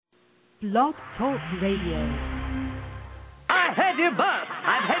Blog Talk Radio. I hate you both.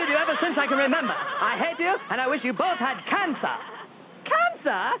 I've hated you ever since I can remember. I hate you, and I wish you both had cancer.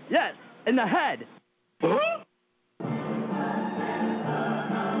 Cancer? Yes, in the head. Huh?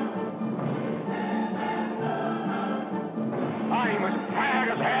 I'm as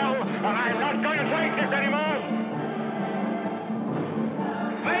tired as hell, and I'm not going to take this anymore.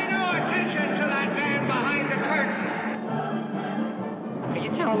 Pay no attention to that man behind the curtain. Are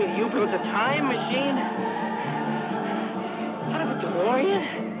you telling me you built a time machine? Out of a DeLorean?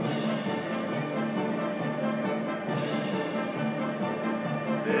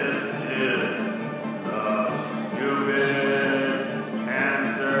 This is the Stupid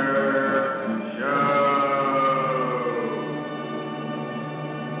Cancer Show.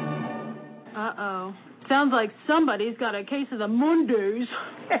 Uh-oh. Sounds like somebody's got a case of the Mondays.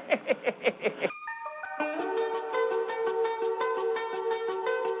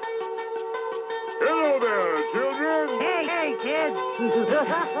 Hello there, children. Hey, kids.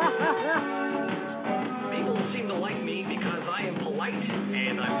 People seem to like me because I am polite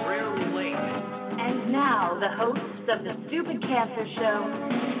and I'm rarely late. And now, the hosts of the Stupid Cancer Show,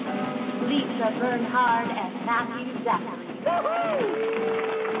 Lisa Bernhard and Matthew Zachary.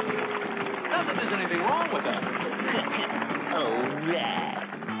 Not that there's anything wrong with that.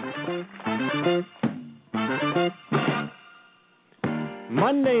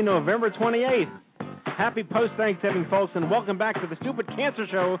 Monday, November 28th. Happy post-Thanksgiving, folks, and welcome back to the Stupid Cancer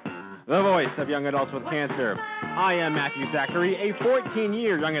Show, the voice of young adults with cancer. I am Matthew Zachary, a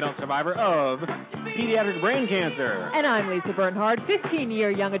 14-year young adult survivor of pediatric brain cancer. And I'm Lisa Bernhard, 15-year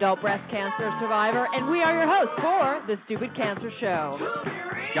young adult breast cancer survivor, and we are your hosts for the Stupid Cancer Show.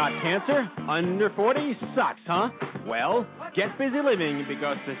 Got cancer? Under 40? Sucks, huh? Well, get busy living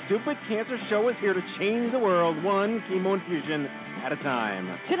because the Stupid Cancer Show is here to change the world one chemo infusion at a time.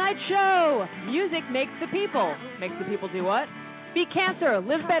 Tonight's show, music makes the people. Makes the people do what? Beat cancer,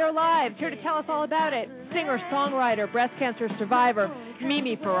 live better lives. Here to tell us all about it, singer-songwriter, breast cancer survivor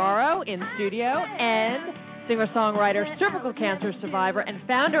Mimi Ferraro in studio, and singer-songwriter, cervical cancer survivor, and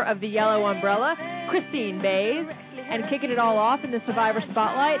founder of the Yellow Umbrella, Christine Bays. And kicking it all off in the Survivor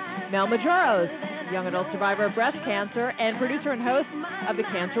Spotlight, Mel Majoros, young adult survivor of breast cancer and producer and host of The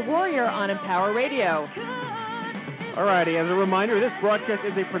Cancer Warrior on Empower Radio. Alrighty, as a reminder, this broadcast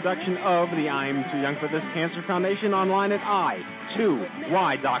is a production of the I'm Too Young for This Cancer Foundation online at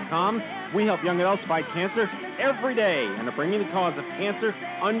i2y.com. We help young adults fight cancer every day and are bringing the cause of cancer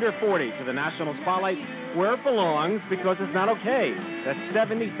under 40 to the national spotlight where it belongs because it's not okay that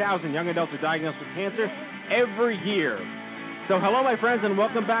 70,000 young adults are diagnosed with cancer every year. So hello, my friends, and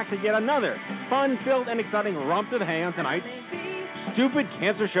welcome back to yet another fun-filled and exciting romp to the hay on tonight's Stupid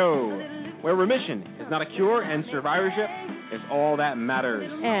Cancer Show, where remission is not a cure and survivorship is all that matters.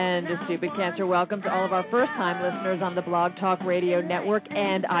 And a Stupid Cancer welcome to all of our first-time listeners on the Blog Talk Radio Network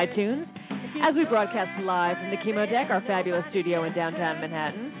and iTunes as we broadcast live from the Chemo Deck, our fabulous studio in downtown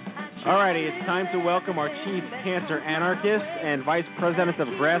Manhattan. Alrighty, it's time to welcome our chief cancer anarchist and vice president of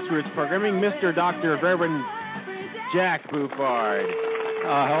grassroots programming, Mr. Dr. Reverend Jack Buford.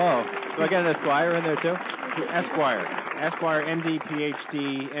 Hello. Do I get an Esquire in there, too? Esquire, MD,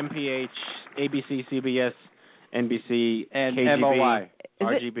 PhD, MPH, ABC, CBS, NBC, and KGB, MOY.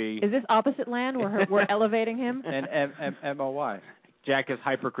 RGB. Is this opposite land where we're elevating him? And MOY. Jack is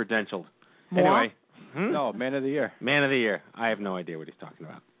hyper-credentialed. Moi? Anyway. No, Man of the Year. Man of the Year. I have no idea what he's talking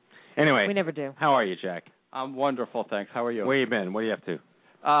about. Anyway. We never do. How are you, Jack? I'm wonderful, thanks. How are you? Where you been? What are you up to?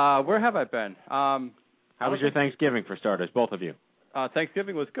 Where have I been? How was your Thanksgiving, for starters, both of you?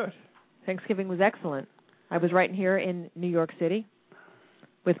 Thanksgiving was good. Thanksgiving was excellent. I was right here in New York City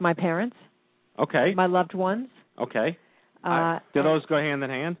with my parents. Okay. My loved ones. Okay. Do those go hand in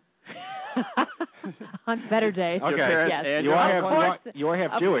hand? On better days. Okay. Yes. And you are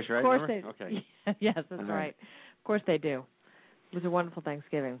half Jewish, right? Of course Remember? they. Okay. Yes, that's right. Of course they do. It was a wonderful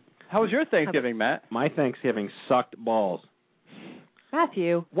Thanksgiving. How was your Thanksgiving, Matt? My Thanksgiving sucked balls.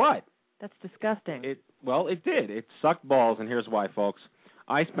 Matthew. What? That's disgusting. It did. It sucked balls, and here's why, folks.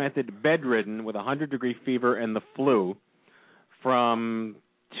 I spent it bedridden with a 100-degree fever and the flu from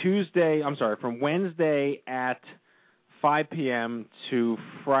Wednesday at 5 p.m. to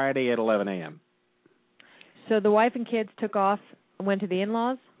Friday at 11 a.m. So the wife and kids took off and went to the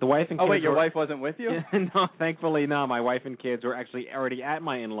in-laws? The wife and kids. Oh, wait, your wife wasn't with you? No, thankfully, no. My wife and kids were actually already at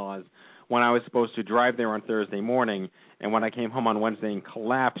my in-laws when I was supposed to drive there on Thursday morning, and when I came home on Wednesday and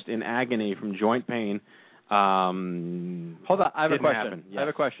collapsed in agony from joint pain. Hold on, I have a question. Yes. I have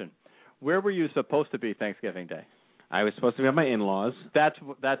a question. Where were you supposed to be Thanksgiving Day? I was supposed to be at my in-laws. That's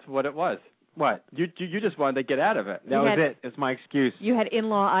what it was. What? You just wanted to get out of it. That was it. It's my excuse. You had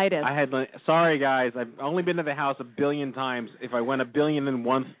in-law-itis. I had. Sorry, guys. I've only been to the house 1 billion times. If I went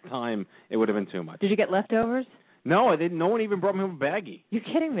 1,000,000,001th time, it would have been too much. Did you get leftovers? No, I didn't. No one even brought me home a baggie. You're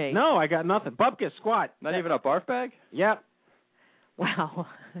kidding me. No, I got nothing. Bupkis, squat. Not even a barf bag? Yep. Wow.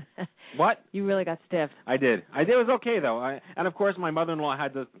 What? You really got stiff. I did. It was okay, though. And, of course, my mother-in-law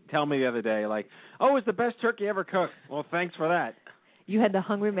had to tell me the other day, like, oh, it's the best turkey ever cooked. Well, thanks for that. You had the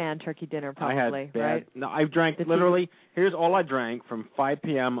Hungry Man turkey dinner, probably, right? No, I drank literally, here's all I drank from 5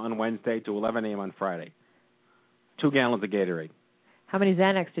 p.m. on Wednesday to 11 a.m. on Friday. 2 gallons of Gatorade. How many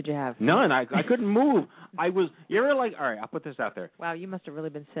Xanax did you have? None. I couldn't move. You ever all right, I'll put this out there. Wow, you must have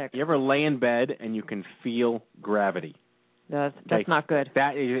really been sick. You ever lay in bed and you can feel gravity? No, that's not good.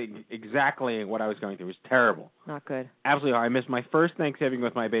 That is exactly what I was going through. It was terrible. Not good. Absolutely. I missed my first Thanksgiving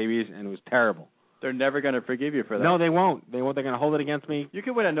with my babies, and it was terrible. They're never going to forgive you for that. No, they won't. They're going to hold it against me. You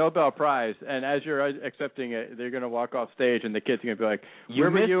can win a Nobel Prize, and as you're accepting it, they're going to walk off stage, and the kids are going to be like, where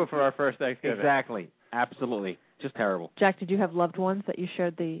were you for our first Thanksgiving? Exactly. Absolutely. Just terrible. Jack, did you have loved ones that you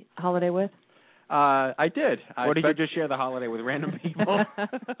shared the holiday with? I did. Or did you just share the holiday with random people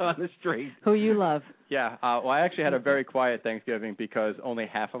on the street? Who you love? Yeah. Well, I actually had a very quiet Thanksgiving because only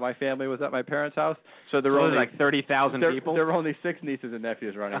half of my family was at my parents' house. So there were only like 30,000 people? There were only 6 nieces and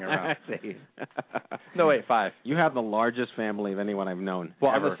nephews running around. I see. No, wait, 5. You have the largest family of anyone I've known.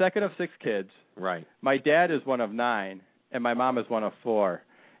 Well, ever. I'm the second of 6 kids. Right. My dad is one of 9, and my mom is one of 4.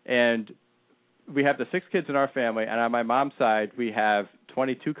 And we have the 6 kids in our family, and on my mom's side, we have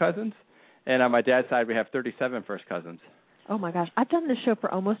 22 cousins. And on my dad's side, we have 37 first cousins. Oh, my gosh. I've done this show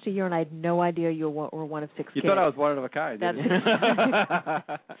for almost a year, and I had no idea you were one of 6 kids. You thought I was one of a kind, That's didn't you?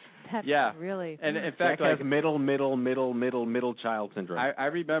 That's yeah. really. And in fact, Jack has middle child syndrome. I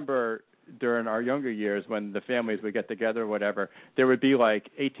remember during our younger years when the families would get together or whatever, there would be like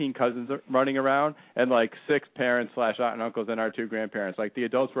 18 cousins running around and like 6 parents / aunt and uncles and our 2 grandparents. Like the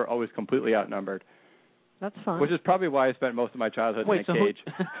adults were always completely outnumbered. That's fun. Which is probably why I spent most of my childhood in a cage.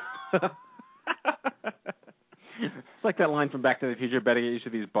 It's like that line from Back to the Future, better get used to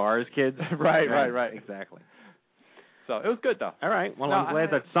these bars, kids. Right. Exactly. So it was good, though. All right. Well, I'm glad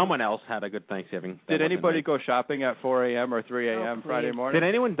that someone else had a good Thanksgiving. Did anybody go shopping at 4 a.m. or 3 a.m. Friday morning? Did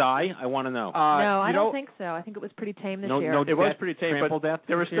anyone die? I want to know. No, I don't think so. I think it was pretty tame this year. It was pretty tame, but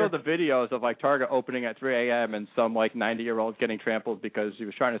there were still the videos of like Target opening at 3 a.m. and some like 90-year-old getting trampled because he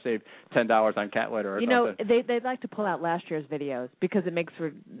was trying to save $10 on cat litter or something. You know, they'd like to pull out last year's videos because it makes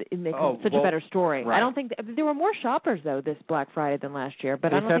such a better story. Right. I don't think there were more shoppers though this Black Friday than last year,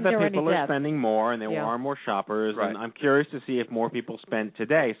 but I don't think there were any deaths. They said that people are spending more and there are more shoppers, and I'm curious to see if more people spent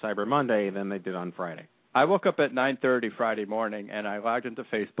today, Cyber Monday, than they did on Friday. I woke up at 9:30 Friday morning, and I logged into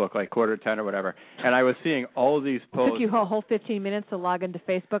Facebook like 9:45 or whatever, and I was seeing all of these posts. It took you a whole 15 minutes to log into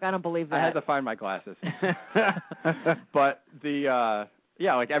Facebook? I don't believe that. I had to find my glasses. But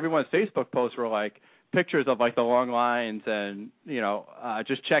like everyone's Facebook posts were like pictures of like the long lines and,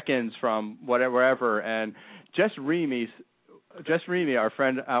 just check-ins from wherever. And Jess Remy, our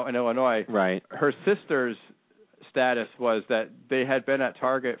friend out in Illinois, right? Her sister's status was that they had been at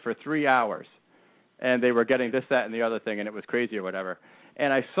Target for 3 hours, and they were getting this, that, and the other thing, and it was crazy or whatever.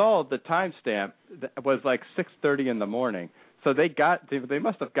 And I saw the timestamp was like 6:30 in the morning. So they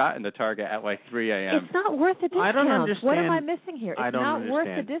must have gotten to Target at like 3 a.m. It's not worth the discount. I don't understand. What am I missing here? It's not worth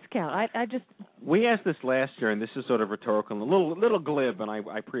the discount. We asked this last year, and this is sort of rhetorical, a little glib, and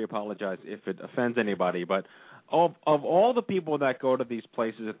I pre-apologize if it offends anybody, but of all the people that go to these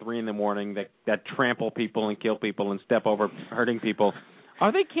places at 3 in the morning that trample people and kill people and step over hurting people,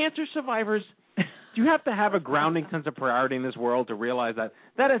 are they cancer survivors? Do you have to have a grounding sense of priority in this world to realize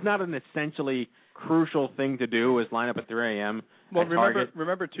that is not an essentially crucial thing to do is line up at 3 a.m. Well,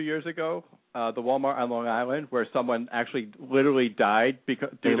 remember 2 years ago, the Walmart on Long Island where someone actually literally died because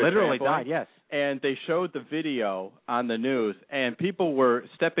they literally died, yes. And they showed the video on the news, and people were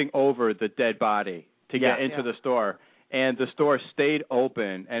stepping over the dead body to get into the store. And the store stayed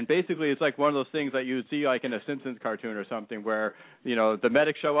open. And basically it's like one of those things that you would see like in a Simpsons cartoon or something where, the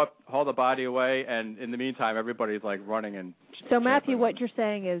medics show up, haul the body away, and in the meantime everybody's like running and... So, Matthew, what you're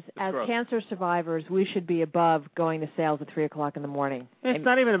saying is as gross. cancer survivors, we should be above going to sales at 3 o'clock in the morning. It's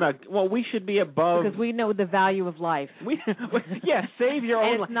not even about... Well, we should be above... Because we know the value of life. Save your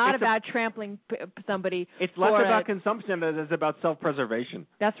own... And it's not about trampling somebody. It's less about consumption than it is about self-preservation.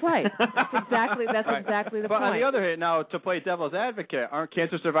 That's right. That's exactly the but point. On the other hand, now, to play devil's advocate, aren't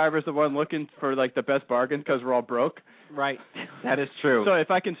cancer survivors the one looking for like the best bargains because we're all broke? Right. That is true. So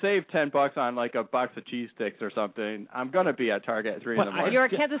if I can save $10 on like a box of cheese sticks or something, I'm going to be at Target at 3 in the morning. You're a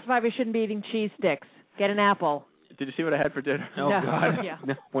cancer survivor, you shouldn't be eating cheese sticks. Get an apple. Did you see what I had for dinner? Oh, No. God. Yeah.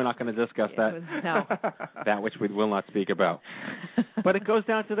 No, we're not going to discuss that. No. That which we will not speak about. But it goes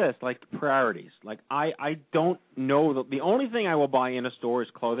down to this, like priorities. Like I don't know. The only thing I will buy in a store is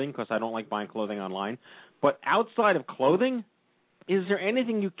clothing because I don't like buying clothing online. But outside of clothing, is there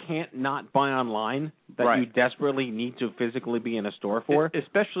anything you can't not buy online that Right. you desperately need to physically be in a store for?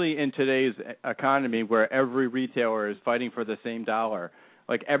 Especially in today's economy where every retailer is fighting for the same dollar.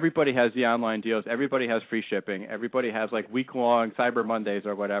 Like everybody has the online deals, everybody has free shipping, everybody has like week-long Cyber Mondays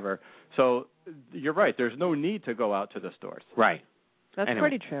or whatever. So you're right, there's no need to go out to the stores. Right. That's Anyway,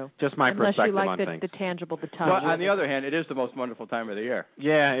 pretty true. Just my Unless perspective you like on the, things. the tangible, the touch. But on the other hand, it is the most wonderful time of the year.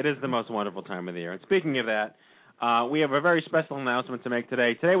 Yeah, it is the most wonderful time of the year. And speaking of that, we have a very special announcement to make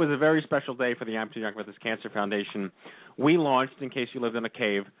today. Today was a very special day for the I'm Too Young for This Cancer Foundation. We launched, in case you lived in a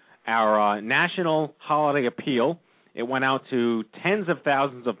cave, our National Holiday Appeal. It went out to tens of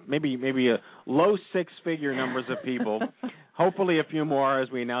thousands of, maybe a low six-figure numbers of people. Hopefully a few more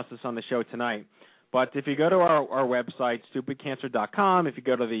as we announce this on the show tonight. But if you go to our website, stupidcancer.com, if you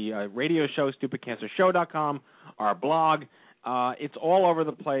go to the radio show, stupidcancershow.com, our blog, it's all over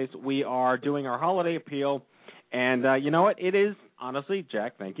the place. We are doing our holiday appeal. And you know what? It is, honestly,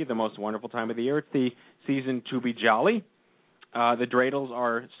 Jack, thank you, the most wonderful time of the year. It's the season to be jolly. The dreidels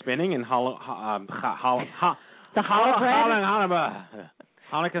are spinning, and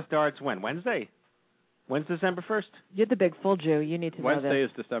Hanukkah starts when? Wednesday? When's December 1st? You're the big full Jew. You need to know Wednesday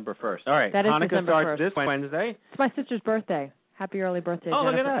this. is December 1st. All right. That is Hanukkah December starts 1st. this Wednesday. It's my sister's birthday. Happy early birthday, Oh,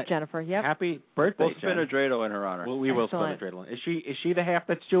 look Jennifer. at that. Jennifer, yep. Happy birthday, We'll spin Jen. a dreidel in her honor. Well, we will spin a Excellent. dreidel. Is she the half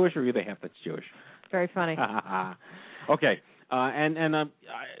that's Jewish, or are you the half that's Jewish? Very funny. Okay. And I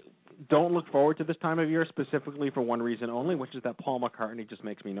don't look forward to this time of year specifically for one reason only, which is that Paul McCartney just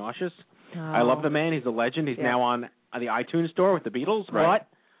makes me nauseous. Oh. I love the man. He's a legend. He's Yeah. now on the iTunes store with the Beatles. Right. But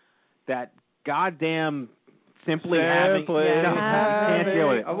that goddamn Simply Having can't deal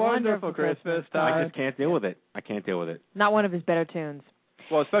with it. a wonderful Christmas I time. just can't deal with it. I can't deal with it. Not one of his better tunes.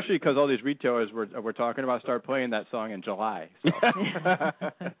 Well, especially because all these retailers we're talking about start playing that song in July. So.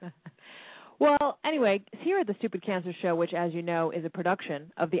 Well, anyway, here at the Stupid Cancer Show, which, as you know, is a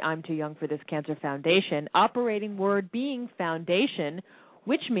production of the I'm Too Young for This Cancer Foundation, operating word being foundation,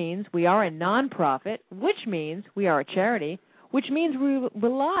 which means we are a nonprofit, which means we are a charity, which means we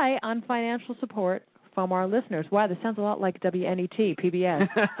rely on financial support from our listeners. Wow, this sounds a lot like WNET, PBS.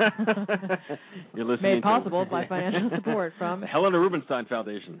 You're listening Made possible by financial support from... the Helena Rubinstein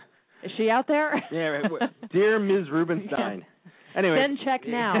Foundation. Is she out there? Yeah, dear Ms. Rubinstein. Anyway, Send check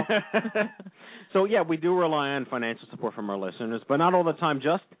now. So yeah, we do rely on financial support from our listeners, but not all the time.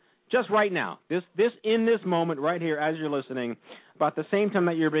 Just right now, this in this moment, right here, as you're listening, about the same time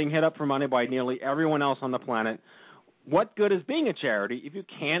that you're being hit up for money by nearly everyone else on the planet. What good is being a charity if you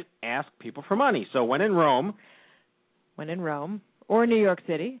can't ask people for money? So when in Rome, or New York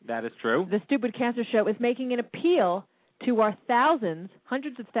City, that is true. the Stupid Cancer Show is making an appeal to our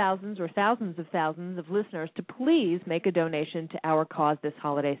hundreds of thousands or thousands of listeners to please make a donation to our cause this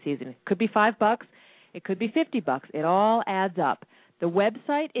holiday season. It could be $5, it could be $50. It all adds up. The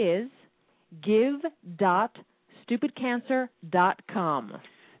website is give.stupidcancer.com.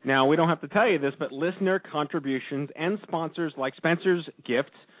 Now, we don't have to tell you this, but listener contributions and sponsors like Spencer's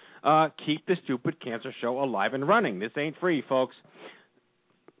Gifts keep the Stupid Cancer Show alive and running. This ain't free, folks.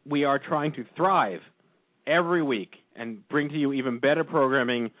 We are trying to thrive every week and bring to you even better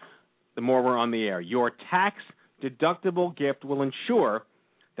programming the more we're on the air. Your tax-deductible gift will ensure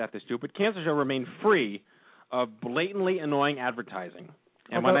that the Stupid Cancer Show remain free of blatantly annoying advertising.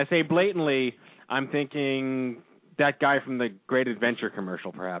 And when I say blatantly, I'm thinking that guy from the Great Adventure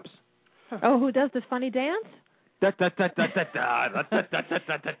commercial, perhaps. Oh, who does this funny dance? The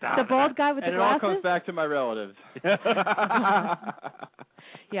bald guy with the and it glasses? all comes back to my relatives.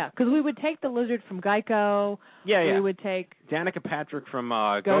 Yeah, because we would take the lizard from Geico. Yeah. We would take Danica Patrick from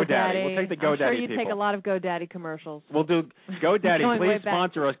GoDaddy. We'll take the GoDaddy I'm sure you'd people. take a lot of GoDaddy commercials. We'll do GoDaddy. Going way Please back.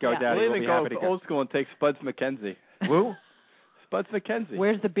 sponsor us, GoDaddy. Yeah. We'll We'll even be go happy to old school and take Spuds McKenzie. Who? Spuds McKenzie.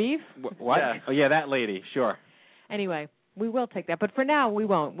 Where's the beef? What? Yeah. Oh, yeah, that lady. Sure. Anyway, we will take that. But for now, we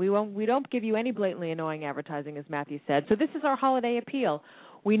won't. We don't give you any blatantly annoying advertising, as Matthew said. So this is our holiday appeal.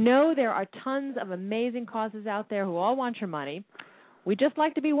 We know there are tons of amazing causes out there who all want your money. We'd just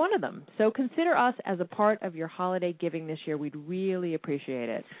like to be one of them. So consider us as a part of your holiday giving this year. We'd really appreciate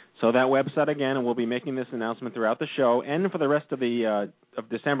it. So that website again, and we'll be making this announcement throughout the show and for the rest of the of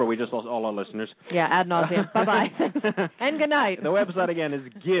December. We just lost all our listeners. Yeah, ad nauseum. Bye-bye. And good night. The website again is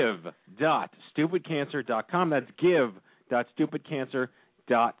give.stupidcancer.com. That's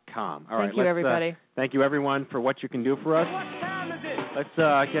give.stupidcancer.com. All right. Thank you, everybody. Thank you, everyone, for what you can do for us. Let's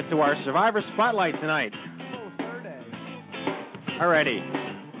get to our Survivor Spotlight tonight. Alrighty.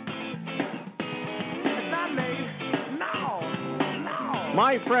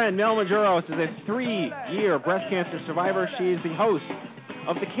 My friend Mel Majoros is a 3-year breast cancer survivor. She is the host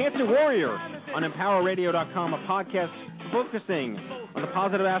of The Cancer Warrior on EmpowerRadio.com, a podcast focusing on the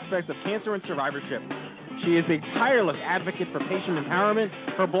positive aspects of cancer and survivorship. She is a tireless advocate for patient empowerment.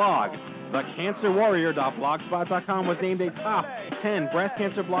 Her blog, thecancerwarrior.blogspot.com, was named a top 10 breast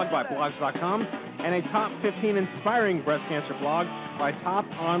cancer blog by blogs.com and a top 15 inspiring breast cancer blog by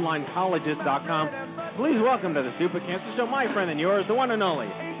toponlinecolleges.com. Please welcome to the Stupid Cancer Show, my friend and yours, the one and only,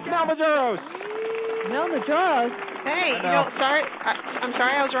 Mel Majoros. Mel Majoros? Hey, I'm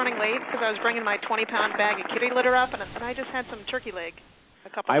sorry I was running late because I was bringing my 20-pound bag of kitty litter up, and I just had some turkey leg a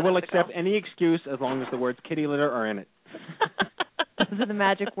couple I will minutes accept ago. any excuse as long as the words kitty litter are in it. Those are the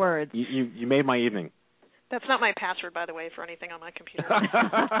magic words. You made my evening. That's not my password, by the way, for anything on my computer.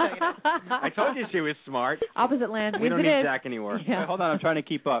 I told you she was smart. Opposite land. We don't need Jack anymore. Yeah. Wait, hold on, I'm trying to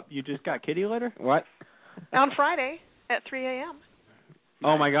keep up. You just got kitty litter? What? On Friday at 3 a.m.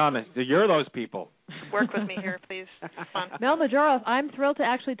 Oh, my goodness. You're those people. Work with me here, please. It's fun. Mel Majoros, I'm thrilled to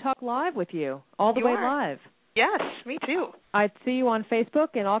actually talk live with you, all the way live. Yes, me too. I see you on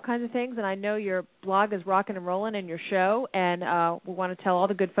Facebook and all kinds of things, and I know your blog is rocking and rolling in your show, and we want to tell all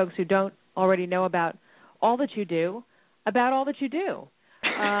the good folks who don't already know about all that you do, about all that you do.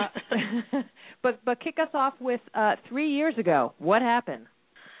 But kick us off with 3 years ago. What happened?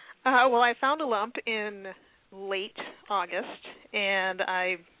 Well, I found a lump in late August, and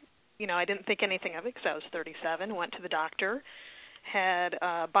I didn't think anything of it because I was 37, went to the doctor, had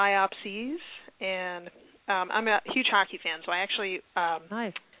biopsies, and I'm a huge hockey fan, so I actually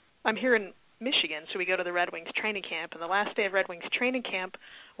nice. I'm here in Michigan, so we go to the Red Wings training camp, and the last day of Red Wings training camp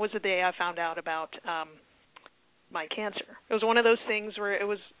was the day I found out about my cancer. It was one of those things where it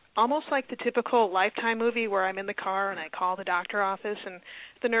was almost like the typical Lifetime movie where I'm in the car and I call the doctor office and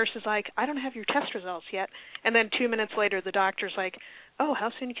the nurse is like, I don't have your test results yet. And then 2 minutes later, the doctor's like, oh,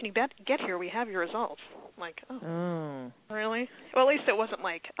 how soon can you get here? We have your results. I'm like, oh, really? Well, at least it wasn't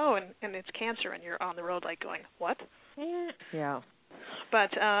like, oh, and it's cancer and you're on the road like going, what? Yeah.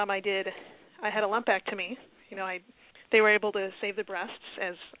 But I had a lumpectomy. They were able to save the breasts,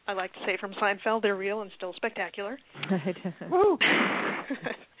 as I like to say from Seinfeld. They're real and still spectacular. Woo!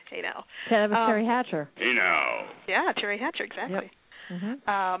 Hey now. That was Terry Hatcher. Hey now. Yeah, Terry Hatcher, exactly. Yep.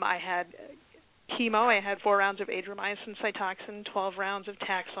 Mm-hmm. I had chemo. I had 4 rounds of adriamycin, Cytoxan, 12 rounds of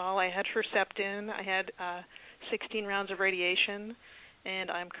Taxol. I had Herceptin. I had 16 rounds of radiation,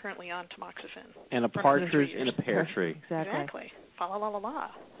 and I'm currently on tamoxifen. And a partridge in a pear tree. Exactly. Fa la la la la.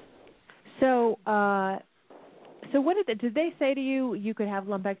 So what did they say to you? You could have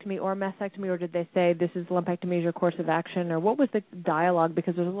lumpectomy or mastectomy, or did they say this is lumpectomy is your course of action, or what was the dialogue?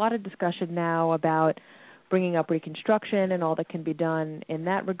 Because there's a lot of discussion now about bringing up reconstruction and all that can be done in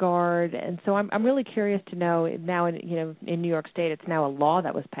that regard. And so I'm really curious to know now. In New York State, it's now a law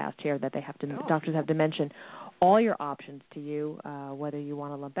that was passed here that they have to doctors have to mention all your options to you, whether you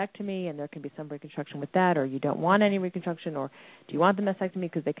want a lumpectomy and there can be some reconstruction with that, or you don't want any reconstruction, or do you want the mastectomy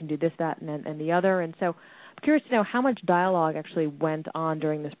because they can do this, that, and the other. And so I'm curious to know how much dialogue actually went on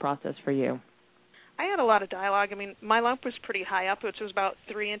during this process for you. I had a lot of dialogue. I mean, my lump was pretty high up. It was about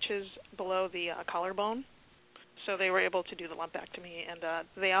 3 inches below the collarbone, so they were able to do the lumpectomy. And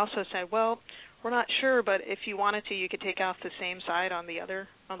they also said, well, we're not sure, but if you wanted to, you could take off the same side on the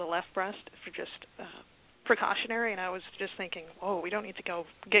left breast for just precautionary. And I was just thinking, whoa, we don't need to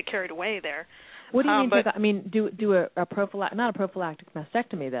get carried away there. What do you mean? Do a prophylactic, not a prophylactic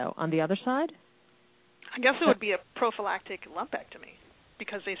mastectomy though, on the other side? I guess it would be a prophylactic lumpectomy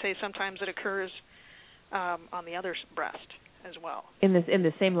because they say sometimes it occurs on the other breast as well. In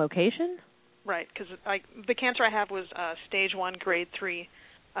the same location? Right, because the cancer I have was stage 1, grade 3.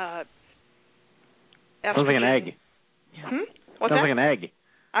 Sounds like an egg. What's Sounds that? like an egg.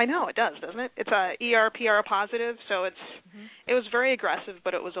 I know, it does, doesn't it? It's a ER/PR positive, so it was very aggressive,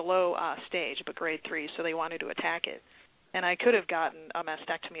 but it was a low stage, but grade 3, so they wanted to attack it. And I could have gotten a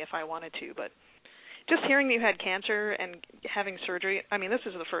mastectomy if I wanted to, but just hearing that you had cancer and having surgery, I mean, this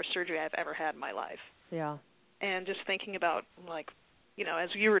is the first surgery I've ever had in my life. Yeah. And just thinking about, like, as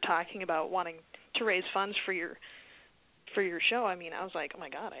you were talking about wanting to raise funds for your show, I mean, I was like, oh my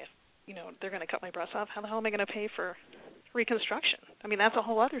God, they're going to cut my breast off. How the hell am I going to pay for reconstruction? I mean, that's a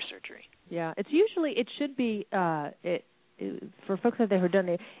whole other surgery. Yeah, it should be for folks out there who are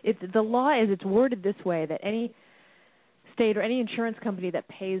done it. The law is it's worded this way that any state or any insurance company that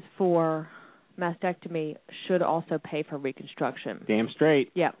pays for mastectomy should also pay for reconstruction. Damn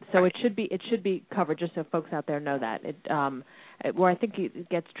straight. Yeah, so it should be covered, just so folks out there know that. Where I think it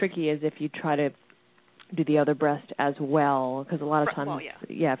gets tricky is if you try to do the other breast as well, because a lot of times,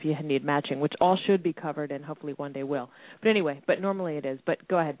 if you need matching, which all should be covered and hopefully one day will. But anyway, normally it is. But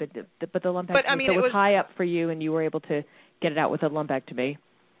go ahead. But the lumpectomy, but, I mean, so it was high up for you, and you were able to get it out with a lumpectomy.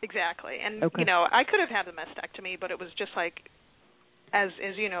 Exactly. And, I could have had the mastectomy, but it was just like, as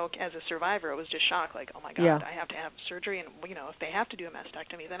you know, as a survivor, it was just shock, like, oh, my God, I have to have surgery. And, if they have to do a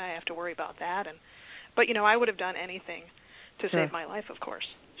mastectomy, then I have to worry about that. But, I would have done anything to save my life, of course.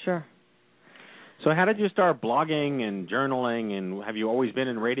 Sure. So how did you start blogging and journaling, and have you always been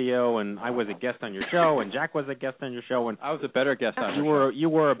in radio? And I was a guest on your show, and Jack was a guest on your show, and I was a better guest on your show. You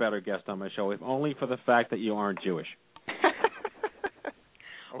were a better guest on my show, if only for the fact that you aren't Jewish.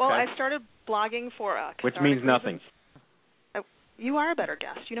 Well, I started blogging for which means nothing. You are a better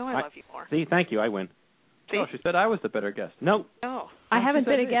guest. I love you more. See, thank you. I win. No, she said I was the better guest. No. Oh. I haven't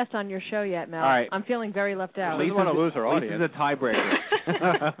been a guest on your show yet, Mel. All right. I'm feeling very left out. We want to lose our audience. This is a tiebreaker.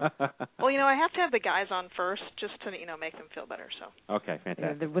 Well, I have to have the guys on first just to, make them feel better. So. Okay,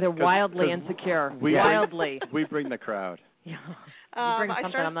 fantastic. They're wildly insecure. Wildly. We bring the crowd. Yeah. You bring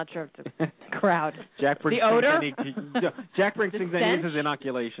something, I'm not sure if it's a crowd. Jack brings the odor? Jack brings things that he uses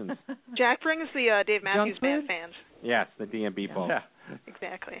inoculations. Jack brings the Dave Matthews Band fans. Yes, the DMB ball. Yeah.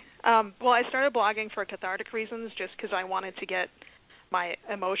 Exactly. Well, I started blogging for cathartic reasons, just because I wanted to get my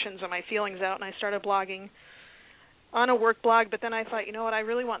emotions and my feelings out, and I started blogging on a work blog, but then I thought, you know what, I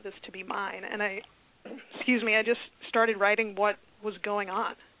really want this to be mine, and I just started writing what was going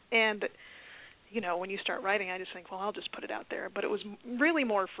on. And, when you start writing, I just think, well, I'll just put it out there. But it was really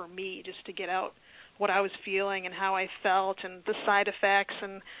more for me, just to get out what I was feeling and how I felt and the side effects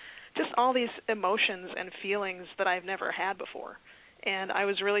and just all these emotions and feelings that I've never had before. And I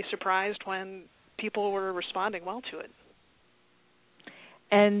was really surprised when people were responding well to it.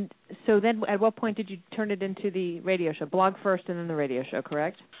 And so then at what point did you turn it into the radio show? Blog first and then the radio show,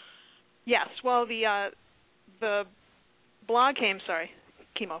 correct? Yes. Well, the blog came,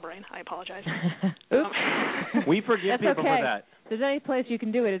 chemo brain, I apologize. Oops. We forgive people for that. If there's any place you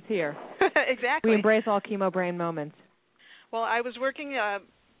can do it, it's here. Exactly. We embrace all chemo brain moments. Well, I was working,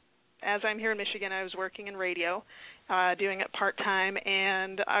 as I'm here in Michigan, I was working in radio, doing it part-time,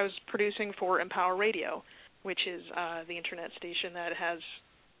 and I was producing for Empower Radio, which is the internet station that has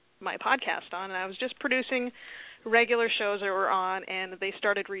my podcast on. And I was just producing regular shows that were on, and they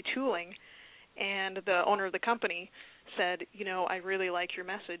started retooling. And the owner of the company said, I really like your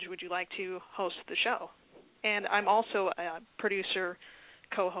message. Would you like to host the show? And I'm also a producer,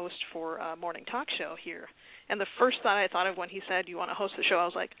 co-host for a morning talk show here. And the first thought I thought of when he said, you want to host the show, I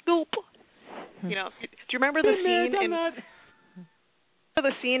was like, nope. Do you remember the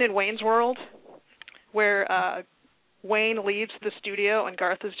scene in Wayne's World where Wayne leaves the studio and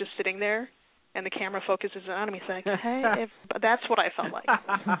Garth is just sitting there and the camera focuses on him? He's like, hey, that's what I felt like.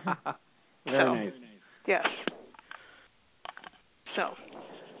 Very nice. Yes.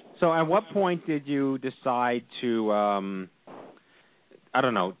 So at what point did you decide to, I'll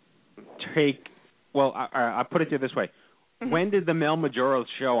put it to you this way. Mm-hmm. When did the Mel Majoro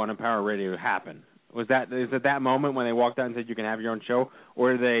show on Empower Radio happen? Is it that moment when they walked out and said you can have your own show,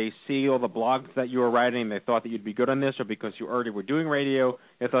 or did they see all the blogs that you were writing and they thought that you'd be good on this, or because you already were doing radio,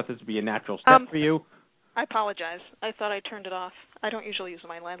 they thought this would be a natural step for you? I apologize. I thought I turned it off. I don't usually use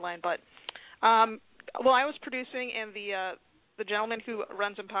my landline, but I was producing, and the gentleman who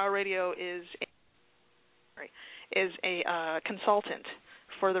runs Empower Radio is a consultant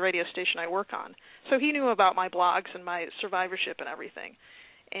for the radio station I work on. So he knew about my blogs and my survivorship and everything.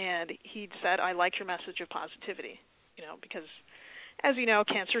 And he said, I like your message of positivity, because, as you know,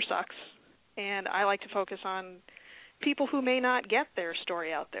 cancer sucks. And I like to focus on people who may not get their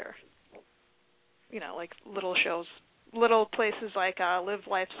story out there. Like little shows, little places like Live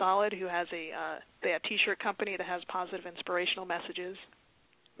Life Solid, who has they have a T-shirt company that has positive, inspirational messages.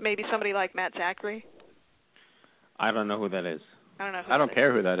 Maybe somebody like Matt Zachary. I don't know who that is. I don't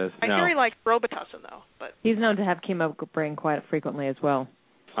care who that is. I hear he likes Robitussin, though. But he's known to have chemo brain quite frequently as well.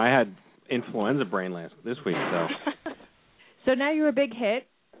 I had influenza brain this week, so. So now you're a big hit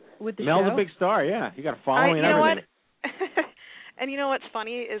with the Mel's show. a big star, yeah. You got a following and everything. What? And you know what's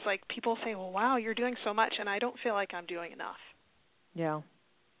funny is, like, people say, well, wow, you're doing so much, and I don't feel like I'm doing enough. Yeah.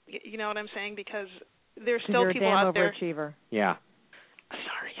 You know what I'm saying? Because there's still you're people a damn out there. Overachiever. Yeah.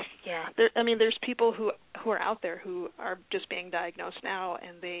 Sorry. Yeah. There's people who are out there who are just being diagnosed now,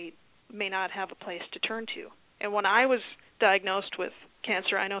 and they may not have a place to turn to. And when I was diagnosed with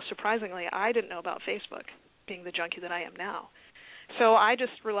cancer, I know surprisingly I didn't know about Facebook, being the junkie that I am now. So I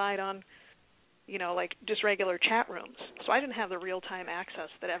just relied on, just regular chat rooms. So I didn't have the real-time access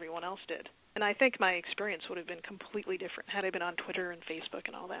that everyone else did. And I think my experience would have been completely different had I been on Twitter and Facebook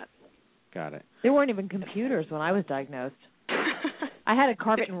and all that. Got it. There weren't even computers when I was diagnosed. I had to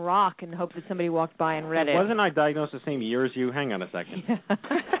carve it in rock and hope that somebody walked by and read it. Wasn't I diagnosed the same year as you? Hang on a second.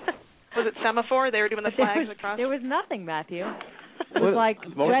 Was it semaphore? They were doing the flags across? There was nothing, Matthew. It was like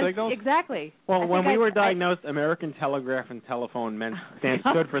smoke signals? Exactly. Well, when we were diagnosed, American Telegraph and Telephone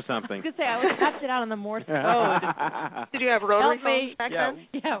stood for something. I was going to say, I was passed it out on the Morse code. Oh, did you have rotary phones back then?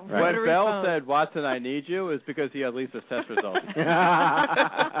 Yeah, When Bell phones. said, Watson, I need you, is because he had Lisa's test results.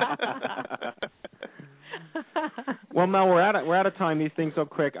 Well, Mel, we're out of time. These things so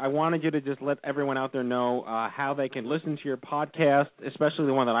quick. I wanted you to just let everyone out there know how they can listen to your podcast, especially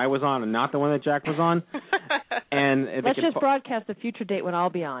the one that I was on and not the one that Jack was on. And let's just broadcast the future date when I'll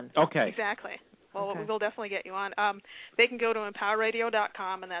be on. Okay. Exactly. Well, we'll definitely get you on. They can go to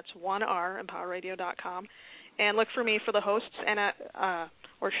empowerradio.com, and that's 1R, empowerradio.com, and look for me for the hosts and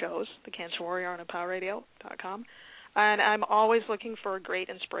or shows, The Cancer Warrior on empowerradio.com. And I'm always looking for great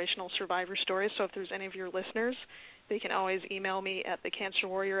inspirational survivor stories, so if there's any of your listeners, they can always email me at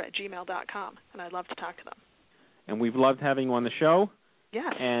thecancerwarrior@gmail.com, and I'd love to talk to them. And we've loved having you on the show.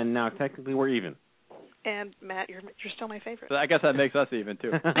 Yes. And now technically we're even. And, Matt, you're still my favorite. So I guess that makes us even,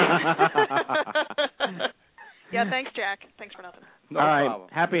 too. Yeah, thanks, Jack. Thanks for nothing. No All right. problem.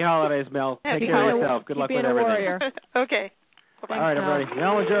 Happy holidays, Mel. Take care of yourself. Good luck with everything. Warrior. Okay. Bye-bye. All right, everybody.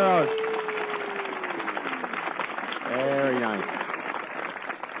 Mel and Jaros. Very nice.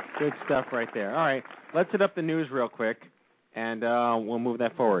 Good stuff right there. All right. Let's hit up the news real quick, and we'll move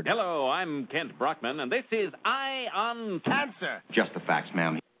that forward. Hello, I'm Kent Brockman, and this is Eye on Cancer. Just the facts,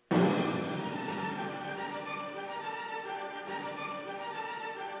 ma'am.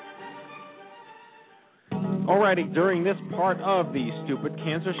 Alrighty, during this part of the Stupid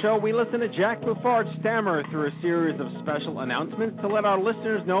Cancer Show, we listen to Jack Buffard stammer through a series of special announcements to let our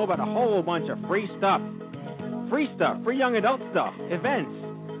listeners know about a whole bunch of free stuff. Free stuff, free young adult stuff, events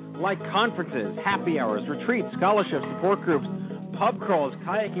like conferences, happy hours, retreats, scholarships, support groups, pub crawls,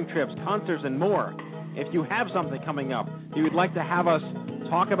 kayaking trips, concerts, and more. If you have something coming up you would like to have us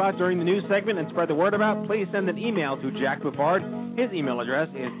talk about during the news segment and spread the word about, please send an email to Jack Buffard. His email address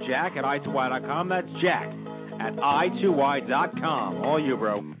is jack@i2y.com. That's jack at i2y.com. All you,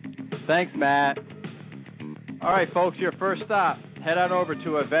 bro. Thanks, Matt. All right, folks, your first stop. Head on over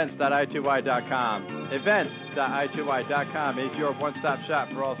to events.i2y.com. Events.i2y.com is your one-stop shop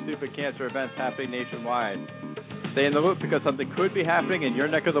for all stupid cancer events happening nationwide. Stay in the loop because something could be happening in your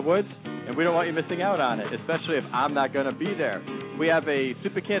neck of the woods, and we don't want you missing out on it, especially if I'm not going to be there. We have a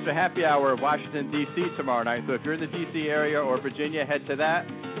Stupid Cancer Happy Hour in Washington, D.C. tomorrow night, so if you're in the D.C. area or Virginia, head to that.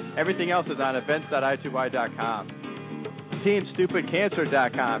 Everything else is on events.i2y.com.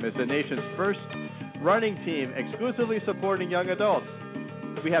 TeamStupidCancer.com is the nation's first running team exclusively supporting young adults.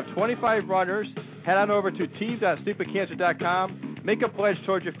 We have 25 runners. Head on over to team.stupidcancer.com, make a pledge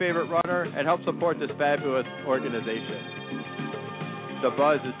towards your favorite runner, and help support this fabulous organization. The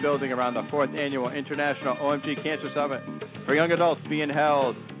buzz is building around the 4th Annual International OMG Cancer Summit for young adults being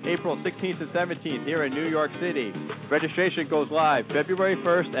held April 16th and 17th here in New York City. Registration goes live February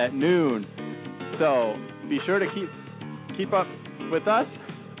 1st at noon. So be sure to keep up with us.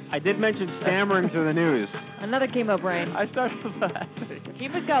 I did mention stammering through the news. Another chemo brain. I started laughing.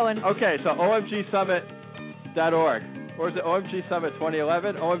 Keep it going. Okay, so omgsummit.org. Or is it OMG Summit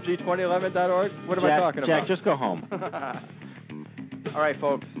 2011? OMG2011.org? What am I talking about? Jack, just go home. All right,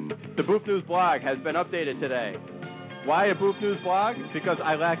 folks. The Boop News blog has been updated today. Why a Boop News blog? Because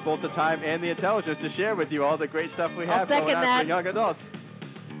I lack both the time and the intelligence to share with you all the great stuff we have going on for young adults.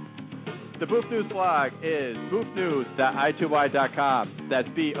 The Boop News blog is boopnews.i2y.com. That's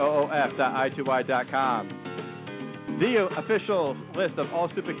BOOF.i2y.com. The official list of all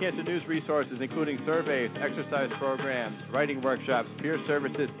Stupid Cancer news resources, including surveys, exercise programs, writing workshops, peer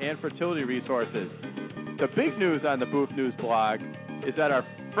services, and fertility resources. The big news on the Boop News blog is that our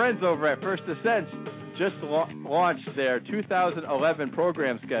friends over at First Ascent just launched their 2011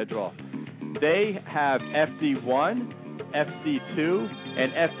 program schedule. They have FD1, FD2,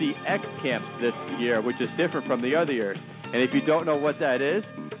 and FDX camps this year, which is different from the other years. And if you don't know what that is,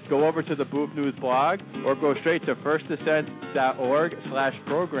 go over to the Boop News blog or go straight to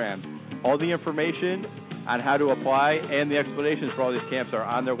firstascent.org/programs. All the information on how to apply and the explanations for all these camps are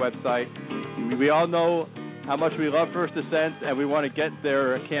on their website. We all know how much we love First Ascent, and we want to get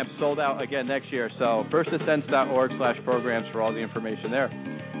their camp sold out again next year. So firstascent.org/programs for all the information there.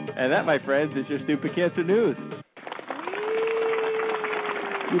 And that, my friends, is your Stupid Cancer News.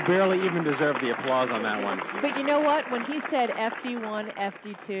 You barely even deserve the applause on that one. But you know what? When he said FD1,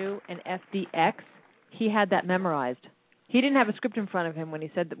 FD2, and FDX, he had that memorized. He didn't have a script in front of him when he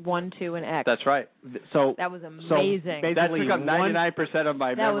said that 1, 2, and X. That's right. So that was amazing. So that took up 99% of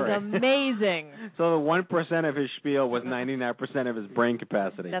my memory. That was amazing. So the 1% of his spiel was 99% of his brain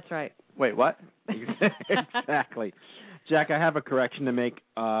capacity. That's right. Wait, what? Exactly. Jack, I have a correction to make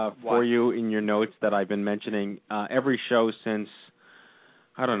for you in your notes that I've been mentioning every show since,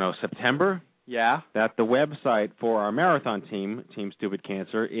 I don't know, September? Yeah. That the website for our marathon team, Team Stupid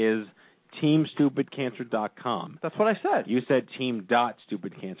Cancer, is teamstupidcancer.com. That's what I said. You said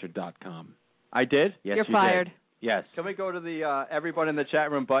team.stupidcancer.com. I did? Yes, You're fired. Did. Yes. Can we go to the everyone in the chat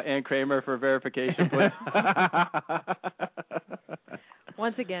room but Ann Kramer for verification, please?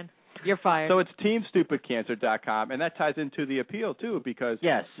 Once again, you're fired. So it's teamstupidcancer.com, and that ties into the appeal, too, because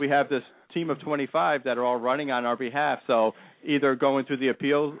yes, we have this team of 25 that are all running on our behalf. So either going through the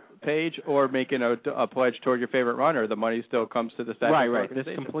appeal page or making a pledge toward your favorite runner, the money still comes to the staff. Right. This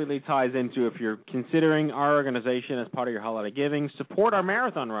completely ties into if you're considering our organization as part of your holiday giving, support our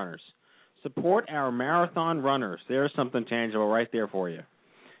marathon runners. Support our marathon runners. There's something tangible right there for you.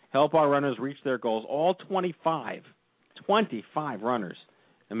 Help our runners reach their goals. All 25 runners.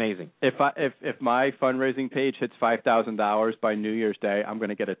 Amazing. If my fundraising page hits $5,000 by New Year's Day, I'm going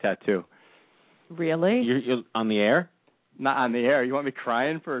to get a tattoo. Really? You're on the air? Not on the air. You want me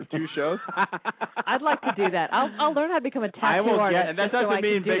crying for 2 shows? I'd like to do that. I'll learn how to become a tattoo artist. And that doesn't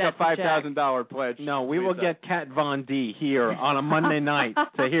mean make a $5,000 pledge. No, we will get Kat Von D here on a Monday night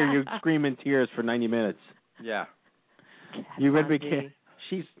to hear you scream in tears for 90 minutes. Yeah. You would be.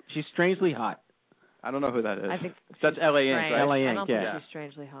 She's strangely hot. I don't know who that is. I think that's L.A. Inc., right? L.A. Inc., I don't think she's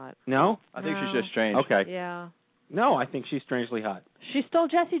strangely hot. No? I think she's just strange. Okay. Yeah. No, I think she's strangely hot. She stole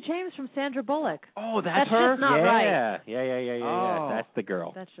Jesse James from Sandra Bullock. Oh, that's her? Just not right. Yeah. That's the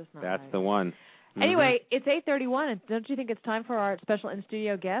girl. That's just not That's right. the one. Anyway, it's 8:31, and don't you think it's time for our special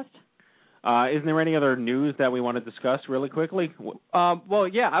in-studio guest? Isn't there any other news that we want to discuss really quickly? Well,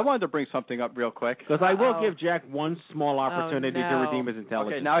 yeah, I wanted to bring something up real quick. Because I will give Jack one small opportunity to redeem his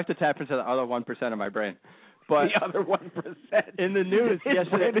intelligence. Okay, now I have to tap into the other 1% of my brain. But the other 1%. In the news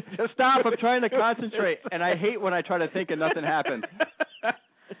yesterday. Stop, I'm trying to concentrate, and I hate when I try to think and nothing happens.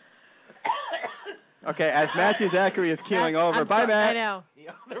 Okay, as Matthew Zachary is keeling over. Bye, Matt. I know.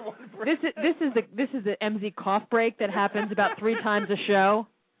 This is the MZ cough break that happens about 3 times a show.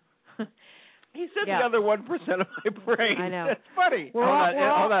 He said the other 1% of my brain. I know. It's funny.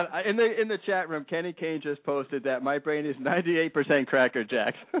 Hold on. In the chat room, Kenny Kane just posted that my brain is 98% Cracker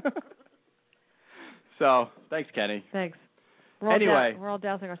Jacks. So, thanks, Kenny. Thanks. We're all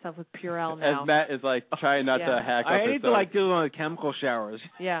dousing ourselves with Purell now. As Matt is trying not to hack up. I need to do one of the chemical showers.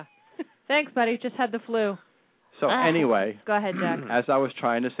 Yeah. Thanks, buddy. Just had the flu. So anyway, go ahead, Jack. As I was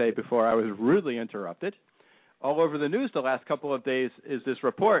trying to say before, I was rudely interrupted. All over the news the last couple of days is this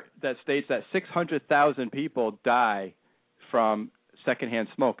report that states that 600,000 people die from secondhand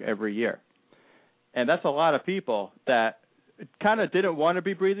smoke every year. And that's a lot of people that kind of didn't want to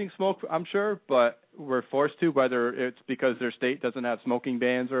be breathing smoke, I'm sure, but were forced to, whether it's because their state doesn't have smoking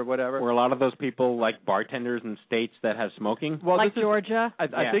bans or whatever. Were a lot of those people like bartenders in states that have smoking? Well, like Georgia? I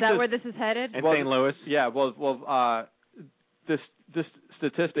think is that where this is headed? And St. Louis? Yeah, this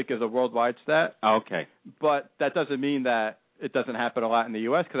statistic is a worldwide stat. Okay. But that doesn't mean that it doesn't happen a lot in the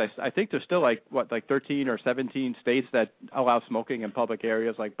U.S. because I think there's still like 13 or 17 states that allow smoking in public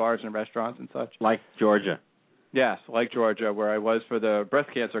areas like bars and restaurants and such. Like Georgia. Yes, like Georgia, where I was for the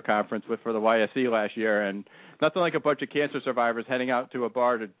breast cancer conference for the YSC last year, and nothing like a bunch of cancer survivors heading out to a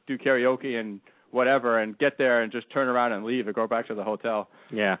bar to do karaoke and whatever, and get there and just turn around and leave and go back to the hotel.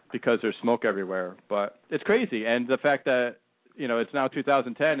 Yeah. Because there's smoke everywhere. But it's crazy, and the fact that it's now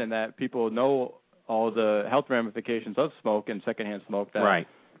 2010 and that people know all the health ramifications of smoke and secondhand smoke.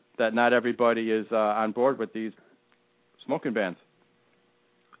 That not everybody is on board with these smoking bans.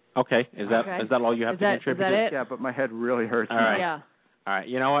 Okay. Is that all you have to contribute? Is that it? Yeah, but my head really hurts. All right. Yeah. All right.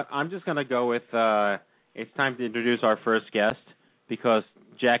 You know what? I'm just going to go with it's time to introduce our first guest because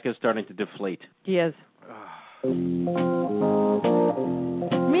Jack is starting to deflate. He is.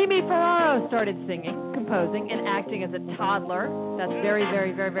 Mimi Ferraro started singing, composing, and acting as a toddler. That's very,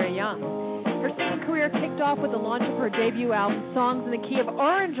 very, very, very young. Her singing career kicked off with the launch of her debut album, Songs in the Key of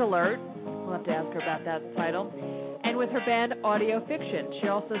Orange Alert. We'll have to ask her about that title. And with her band Audio Fiction. She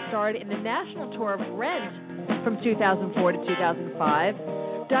also starred in the national tour of Rent from 2004 to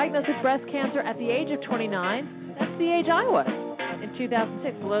 2005. Diagnosed with breast cancer at the age of 29. That's the age I was in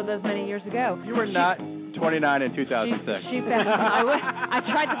 2006, below those many years ago. You were not 29 in 2006. She found, I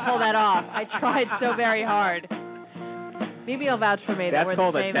tried to pull that off. I tried so very hard. Maybe you'll vouch for me. That's we're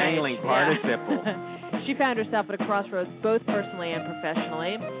called the a same dangling age. participle. She found herself at a crossroads, both personally and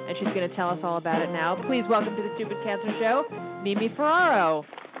professionally, and she's going to tell us all about it now. Please welcome to the Stupid Cancer Show, Mimi Ferraro.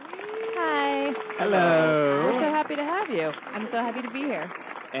 Hi. Hello. We're so happy to have you. I'm so happy to be here.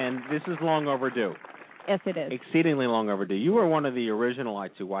 And this is long overdue. Yes, it is. Exceedingly long overdue. You were one of the original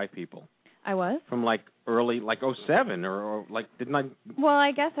I2Y people. I was? From early, 07, or didn't I? Well,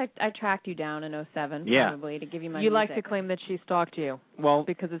 I guess I tracked you down in 07, probably, to give you my music. like to claim that she stalked you. Well,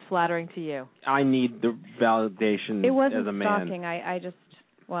 because it's flattering to you. I need the validation it wasn't as a man. stalking. I just,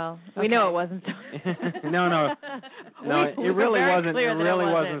 well. Okay. We know it wasn't stalking. No, it really wasn't. It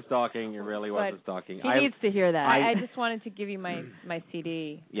really wasn't stalking. It really But wasn't stalking. He needs to hear that. I just wanted to give you my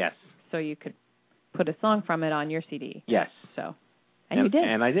CD. Yes. So you could put a song from it on your CD. Yes. So. And you did.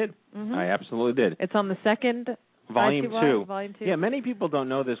 And I did. Mm-hmm. I absolutely did. It's on the second Volume I2Y, 2. Volume 2. Yeah, many people don't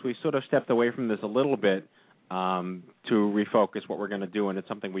know this. We sort of stepped away from this a little bit to refocus what we're going to do, and it's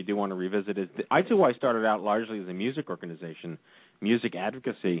something we do want to revisit. I2Y started out largely as a music organization, music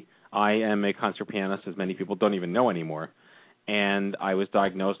advocacy. I am a concert pianist, as many people don't even know anymore, and I was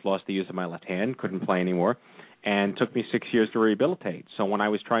diagnosed, lost the use of my left hand, couldn't play anymore, and it took me 6 years to rehabilitate. So when I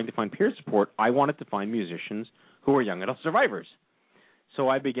was trying to find peer support, I wanted to find musicians who were young adult survivors. So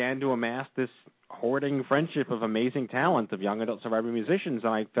I began to amass this hoarding friendship of amazing talent of young adult survivor musicians,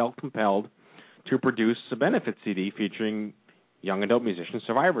 and I felt compelled to produce a benefit CD featuring young adult musician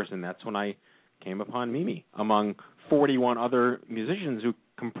survivors, and that's when I came upon Mimi, among 41 other musicians who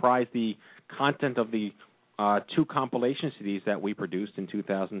comprised the content of the 2 compilation CDs that we produced in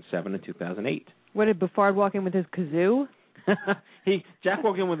 2007 and 2008. What did Buffard walk in with his kazoo? Jack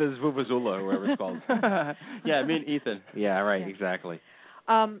walked in with his vuvuzela, whoever it's called. Yeah, me and Ethan. Yeah, right, exactly.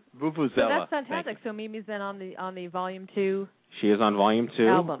 Vuvuzela. So that's fantastic. So Mimi's then on the Volume 2. She is on Volume 2.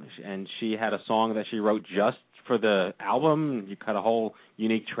 Album. And she had a song that she wrote just for the album. You cut a whole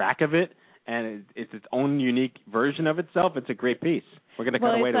unique track of it, and it's its own unique version of itself. It's a great piece. We're going to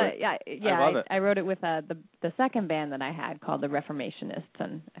cut away to it. Yeah, I love it. I wrote it with the second band that I had called the Reformationists,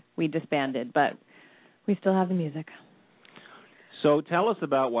 and we disbanded, but we still have the music. So tell us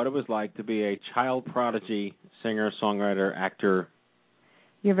about what it was like to be a child prodigy, singer, songwriter, actor.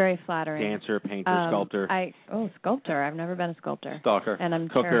 You're very flattering. Dancer, painter, sculptor. Sculptor. I've never been a sculptor. Stalker. And I'm a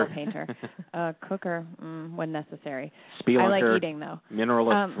Cooker. terrible painter. Cooker, when necessary. Spelunker. I like eating, though.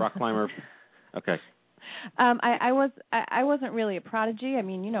 Mineralist, rock climber. Okay. I wasn't really a prodigy. I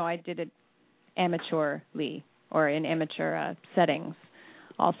mean, I did it amateurly or in amateur settings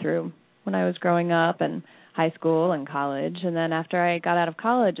all through when I was growing up and high school and college. And then after I got out of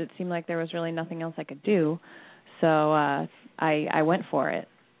college, it seemed like there was really nothing else I could do. So I went for it.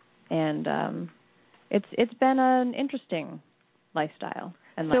 And it's been an interesting lifestyle.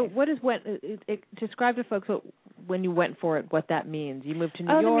 So what is describe to folks when you went for it, what that means? You moved to New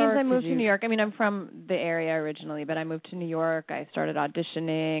York? That means I moved to New York. I mean, I'm from the area originally, but I moved to New York. I started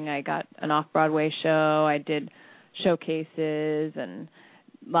auditioning. I got an off-Broadway show. I did showcases and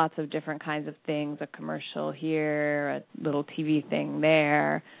lots of different kinds of things, a commercial here, a little TV thing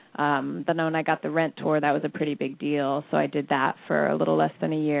there. Then when I got the Rent tour, that was a pretty big deal, so I did that for a little less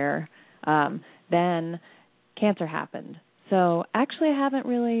than a year. Then cancer happened. So actually I haven't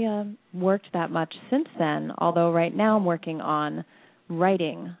really worked that much since then, although right now I'm working on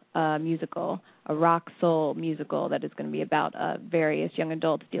writing a musical, a rock soul musical that is going to be about various young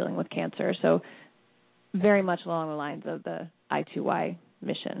adults dealing with cancer. So very much along the lines of the I2Y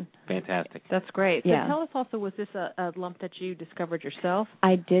mission. Fantastic. That's great. Yeah. So tell us also, was this a lump that you discovered yourself?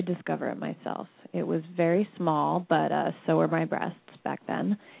 I did discover it myself. It was very small, but so were my breasts back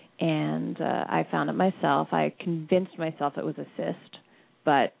then. And I found it myself. I convinced myself it was a cyst,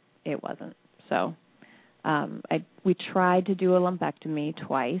 but it wasn't. So we tried to do a lumpectomy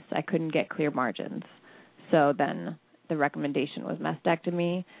twice. I couldn't get clear margins. So then the recommendation was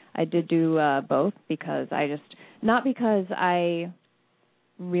mastectomy. I did do both because not because I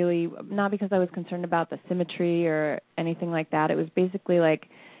was concerned about the symmetry or anything like that. It was basically like,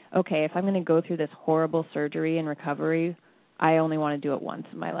 okay, if I'm going to go through this horrible surgery and recovery, I only want to do it once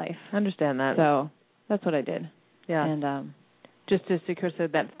in my life. I understand that. So that's what I did. Yeah. And just to secure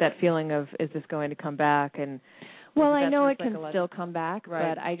that feeling of, is this going to come back? And well, I know it can still come back,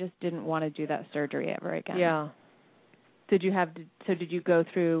 right. but I just didn't want to do that surgery ever again. Yeah. Did you have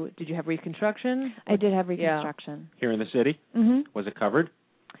reconstruction? I did have reconstruction. Here in the city? Mm-hmm. Was it covered?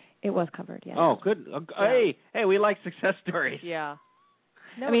 It was covered, yes. Oh, good. Hey, we like success stories. Yeah.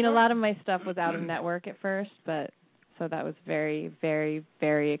 No, I mean, a lot of my stuff was out of network at first, but so that was very, very,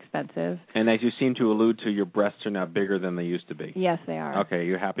 very expensive. And as you seem to allude to, your breasts are now bigger than they used to be. Yes, they are. Okay,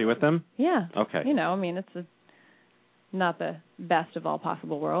 you're happy with them? Yeah. Okay. I mean, it's not the best of all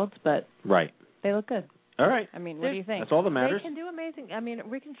possible worlds, but right. They look good. All right. I mean, what do you think? That's all that matters. They can do amazing. I mean,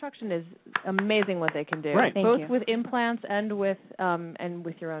 reconstruction is amazing what they can do. Right. Thank Both you. with implants and with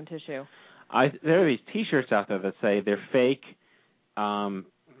your own tissue. There are these T-shirts out there that say they're fake.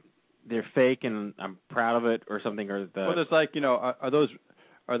 They're fake, and I'm proud of it, or something. Or Well, it's like, are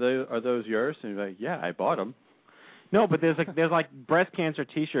those yours? And you're like, yeah, I bought them. No, but there's like breast cancer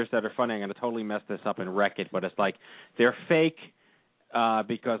T-shirts that are funny. I'm going to totally mess this up and wreck it, but it's like they're fake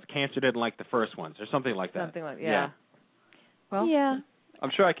because cancer didn't like the first ones, or something like that. Something like yeah. Well, yeah.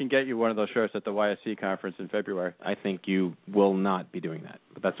 I'm sure I can get you one of those shirts at the YSC conference in February. I think you will not be doing that,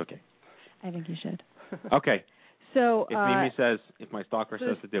 but that's okay. I think you should. Okay. So if Mimi says, if my stalker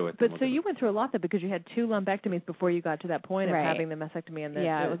says to do it. But so you went through a lot, though, because you had 2 lumpectomies before you got to that point of having the mastectomy and the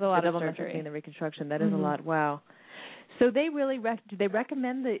it was a lot double of mastectomy surgery and the reconstruction. That is a lot. Wow. So they really do they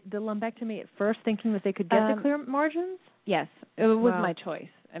recommend the lumpectomy at first, thinking that they could get the clear margins? Yes, it was my choice.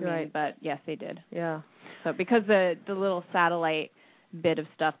 I mean, Right. but yes, they did. Yeah. So because the little satellite bit of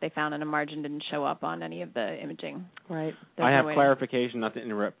stuff they found in a margin didn't show up on any of the imaging. Right. I have clarification, not to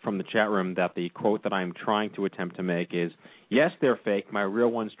interrupt, from the chat room, that the quote that I'm trying to attempt to make is, yes, they're fake. My real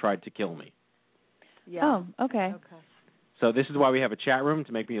ones tried to kill me. Yeah. Oh, okay. So this is why we have a chat room,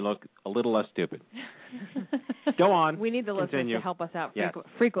 to make me look a little less stupid. Go on. We need the listeners to help us out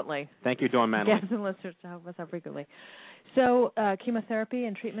frequently. Thank you, Dawn Manley. Yes, the listeners to help us out frequently. So chemotherapy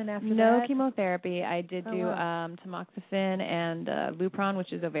and treatment after that? No chemotherapy. I did do wow. tamoxifen and Lupron,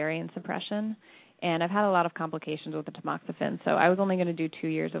 which is ovarian suppression. And I've had a lot of complications with the tamoxifen. So I was only going to do 2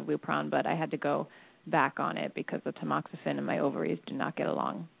 years of Lupron, but I had to go back on it because the tamoxifen and my ovaries do not get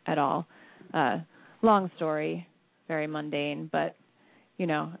along at all. Long story, very mundane, but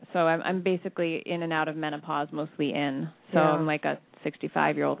so I'm basically in and out of menopause, mostly in. So I'm like a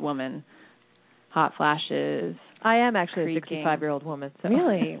 65-year-old woman, hot flashes. I am actually creaking. a 65-year-old woman. So.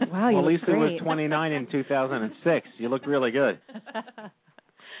 Really? Wow, you well, look Lisa great. was 29 in 2006. You looked really good.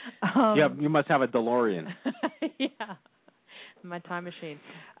 You must have a DeLorean. Yeah, my time machine.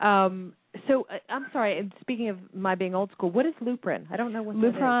 So I'm sorry. And speaking of my being old school, what is Lupron? I don't know what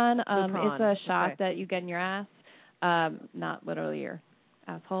Lupron, that is. Lupron. It's a shot that you get in your ass. Not literally your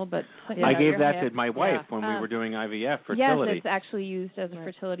asshole, but I gave that to my wife when we were doing IVF fertility. Yes, it's actually used as a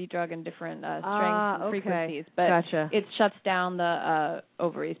fertility drug in different strengths and frequencies. But gotcha. It shuts down the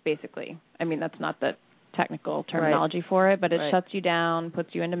ovaries, basically. I mean, that's not the technical terminology for it, but it shuts you down, puts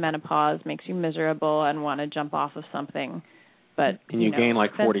you into menopause, makes you miserable, and want to jump off of something. But and you gain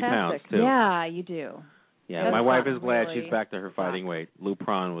like 40 pounds too. Yeah, you do. Yeah, my wife is glad she's back to her fighting weight.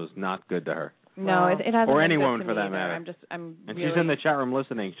 Lupron was not good to her. No, it hasn't. Or been any good woman to for me that either. matter. I'm and really, she's in the chat room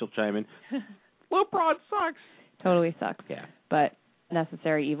listening. She'll chime in. Lupron sucks. Totally sucks. Yeah. But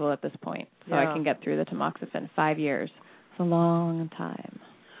necessary evil at this point, so I can get through the tamoxifen. 5 years. It's a long time.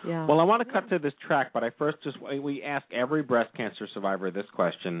 Yeah. Well, I want to cut to this track, but I first we ask every breast cancer survivor this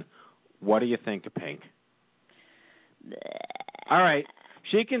question: what do you think of pink? All right,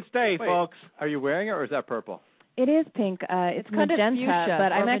 she can stay, folks. Are you wearing it, or is that purple? It is pink. It's kind of magenta, fuchsia,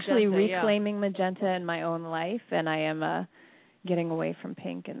 but I'm actually magenta, reclaiming magenta in my own life, and I am getting away from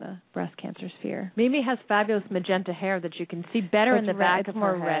pink in the breast cancer sphere. Mimi has fabulous magenta hair that you can see better in the back of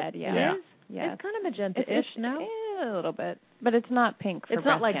more her red. head. Yeah. It is? Yeah. It's kind of magenta-ish, no? A little bit, but it's not pink for It's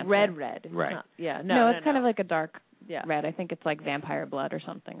not breast like cancer. red. It's right. Not, yeah. No, it's kind of like a dark Yeah. red. I think it's like vampire blood or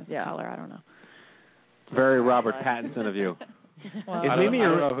something. It's the color. I don't know. Very Robert Pattinson of you. Well, Is I don't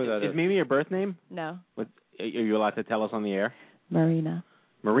know who that is. Mimi your birth name? No. Are you allowed to tell us on the air? Marina.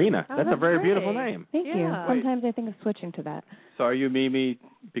 Marina. Oh, That's a very great. beautiful name. Thank you. Yeah. Sometimes I think of switching to that. So are you Mimi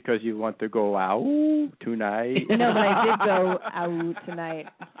because you want to go out tonight? No, but I did go out tonight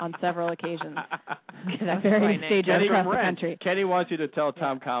on several occasions. That's very funny. stages Kenny, across the country. Kenny wants you to tell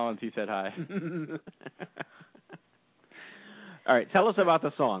Tom Collins he said hi. All right, tell us about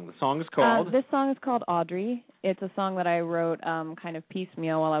the song. The song is called? This song is called Audrey. It's a song that I wrote kind of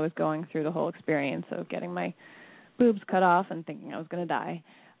piecemeal while I was going through the whole experience of getting my boobs cut off and thinking I was going to die.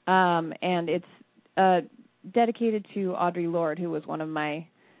 And it's dedicated to Audre Lorde, who was one of my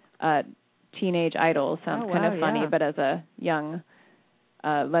teenage idols. Sounds kind of funny, but as a young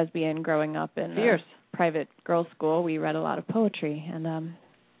lesbian growing up in private girls' school, we read a lot of poetry. And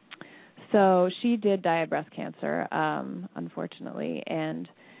so she did die of breast cancer, unfortunately, and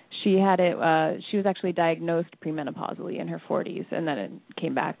she had it. She was actually diagnosed premenopausally in her 40s, and then it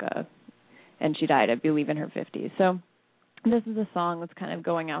came back, and she died, I believe, in her 50s. So this is a song that's kind of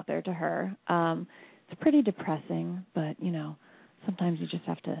going out there to her. It's pretty depressing, but sometimes you just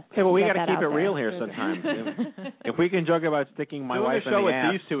have to. Hey, well, we got to keep it real here sometimes. if we can joke about sticking my wife in the show with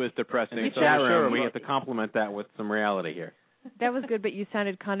ass these two is depressing. in the so chat sure room, we have to complement that with some reality here. That was good, but you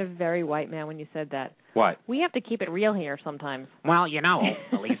sounded kind of very white man when you said that. What? We have to keep it real here sometimes. Well, you know,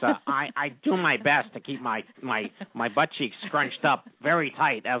 Lisa, I do my best to keep my butt cheeks scrunched up very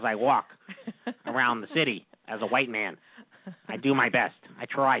tight as I walk around the city as a white man. I do my best. I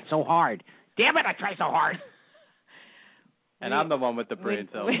try so hard. Damn it, I try so hard. And I'm the one with the brain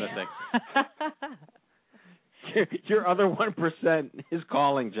cells missing. Your other 1% is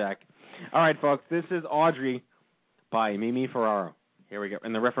calling, Jack. All right, folks, this is Audrey by Mimi Ferraro. Here we go.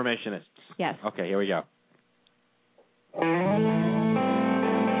 And the Reformationists. Yes. Okay, here we go.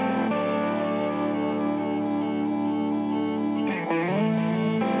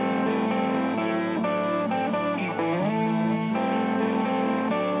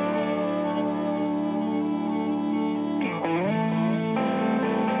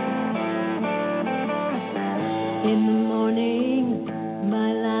 In the morning,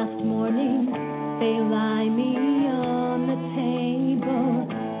 my last morning, they lie me on the table,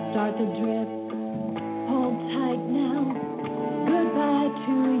 start to drip, hold tight now, goodbye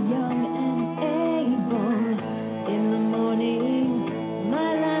to young and able. In the morning,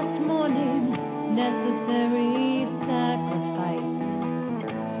 my last morning, necessary sacrifice,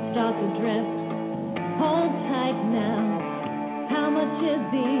 start to drift, hold tight now, how much is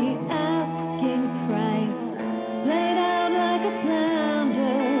the asking price? Laid out like a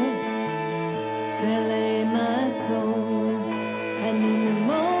flounder, fillet my soul, and in the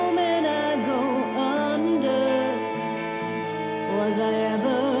moment I go under, was I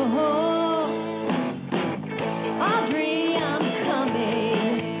ever whole? Audrey, I'm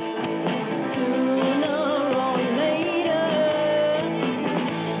coming, sooner or later,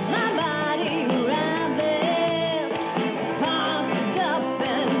 my body ravished, puffed up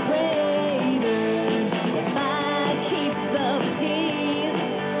and cratered. If I keep the peace,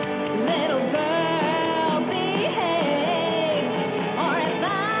 little girl, behave. Or if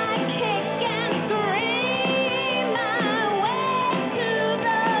I kick and scream my way to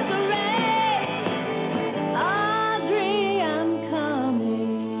the grave, Audrey, I'm coming.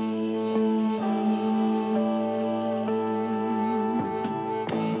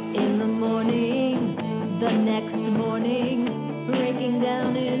 In the morning, the next morning, breaking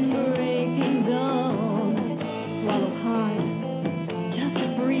down in breaking dawn. Swallow hard, just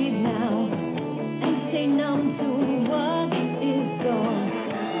breathe now, and stay numb to what is gone.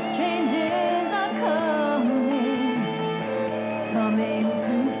 Changes are coming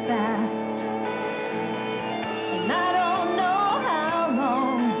too fast, and I don't know how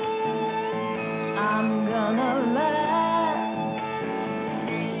long I'm gonna last.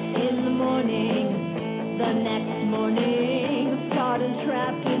 In the morning, the next morning, started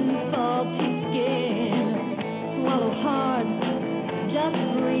trapped in salty skin. Swallow hard, just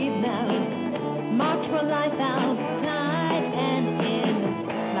breathe now. March for life outside and in.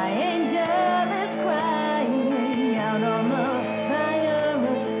 My angel is crying out on the fire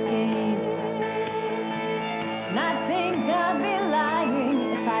escape. And I think I'd be lying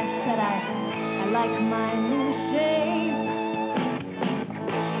if I said I like my new shape.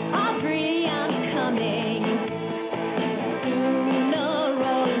 Audrey, I'm coming, sooner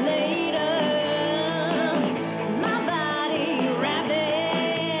or later. My body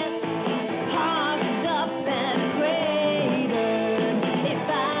ravished, parked up and cratered. If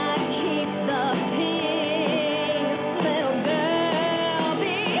I keep the peace, little girl,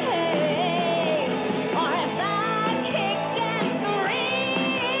 behave. Or if I kick and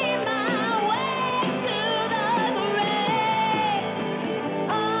scream my way to the grave.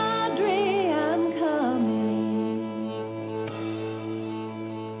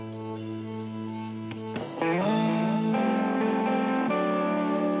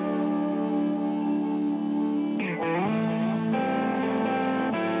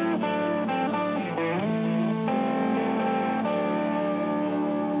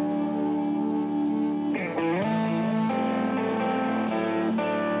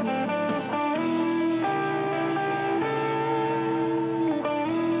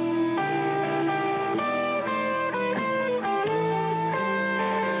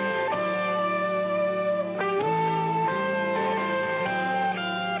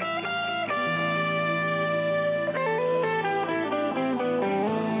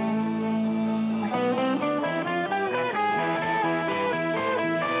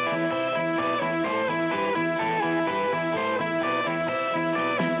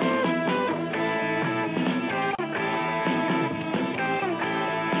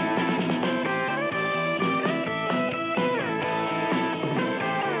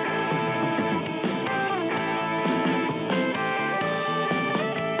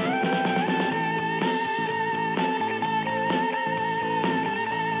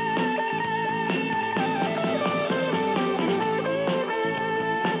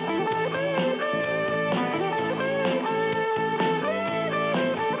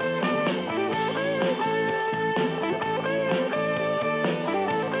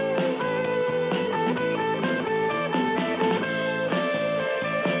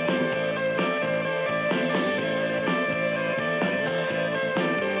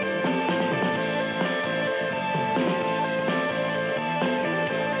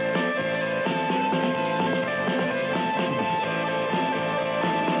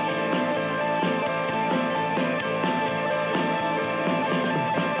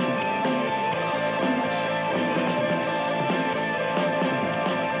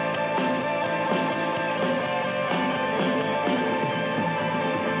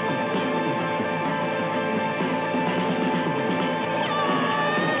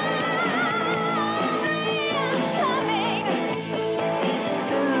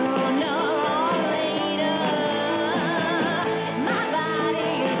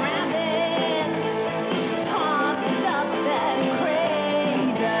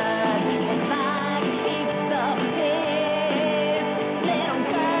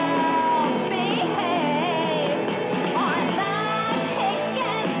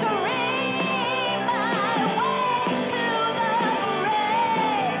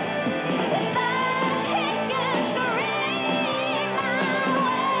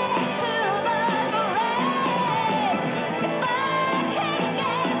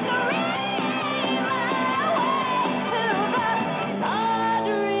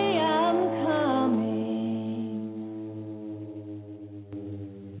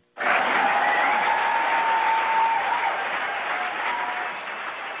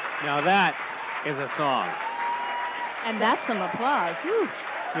 is a song. And that's some applause. Whew.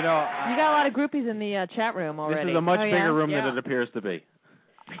 You know, you got a lot of groupies in the chat room already. This is a much bigger room yeah. than it appears to be.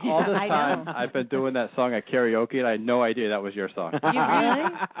 All this I time, know. I've been doing that song at karaoke, and I had no idea that was your song. You really?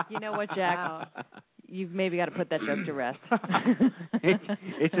 You know what, Jack? Wow. You've maybe got to put that joke to rest.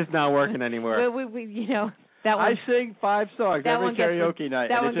 It's just not working anymore. We you know, that one. I sing 5 songs every karaoke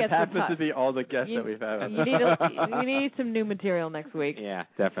night, and it just happens to be all the guests that we've had. You need some new material next week. Yeah,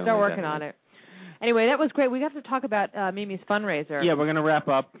 definitely. Start working on it. Anyway, that was great. We have to talk about Mimi's fundraiser. Yeah, we're going to wrap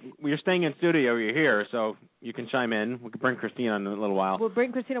up. You're staying in studio. You're here, so you can chime in. We can bring Christina in a little while. We'll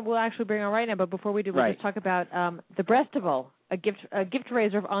bring Christina. We'll actually bring her right now. But before we do, we'll just talk about the Breastival, a gift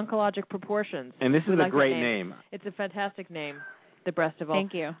raiser of oncologic proportions. And this is a great name. It's a fantastic name. The Breastival.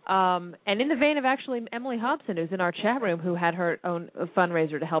 Thank you. And in the vein of actually Emily Hobson, who's in our chat room, who had her own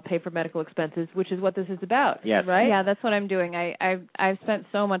fundraiser to help pay for medical expenses, which is what this is about. Yes. Right? Yeah, that's what I'm doing. I've spent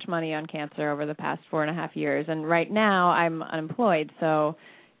so much money on cancer over the past 4.5 years, and right now I'm unemployed, so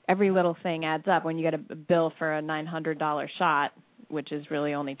every little thing adds up. When you get a bill for a $900 shot, which is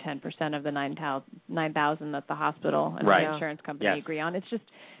really only 10% of the $9,000 that the hospital and the insurance company agree on,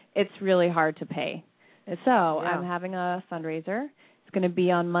 it's really hard to pay. So I'm having a fundraiser. It's going to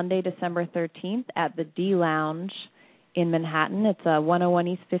be on Monday, December 13th at the D Lounge in Manhattan. It's 101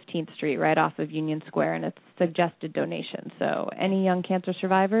 East 15th Street, right off of Union Square, and it's suggested donation. So any young cancer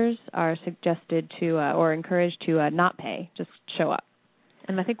survivors are suggested to or encouraged to not pay, just show up.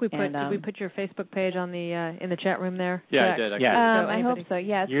 And I think did we put your Facebook page on the in the chat room there? Yeah, I did. I hope so.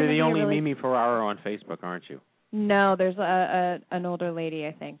 Yeah, you're the only Mimi Ferraro on Facebook, aren't you? No, there's an older lady,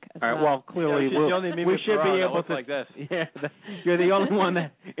 I think. All right. Well, clearly we should be able to. Like this. Yeah, you're the only one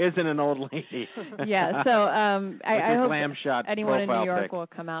that isn't an old lady. Yeah. So I hope glam shot anyone in New York pic will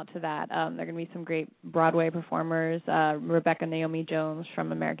come out to that. There are going to be some great Broadway performers. Rebecca Naomi Jones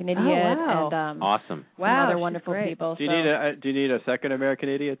from American Idiot. Oh, wow. And awesome. Some other wonderful people. Do you need a second American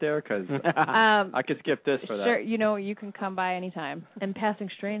Idiot there? Because I could skip this for that. Sure. You know, you can come by anytime. And Passing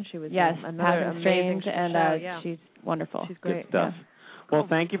Strange, she was yes, another Passing Strange, and she's wonderful. She's great. Good stuff. Yeah. Well,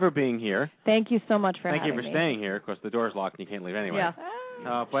 thank you for being here. Thank you so much for having me. me. Thank you for staying here, because the door's locked and you can't leave anyway.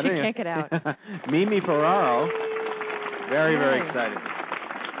 Yeah. But she anyway, can't get out. Mimi Ferraro, very, very excited.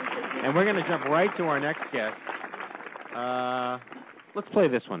 And we're going to jump right to our next guest. Let's play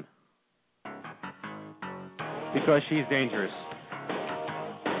this one. Because she's dangerous.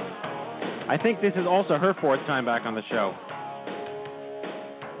 I think this is also her 4th time back on the show.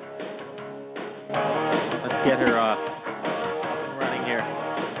 Let's get her running here.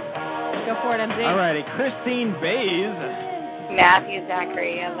 Go for it, MZ. All righty, Christine Bays. Matthew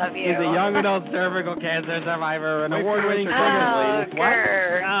Zachary, I love you. She's a young adult cervical cancer survivor, an award-winning singer. What?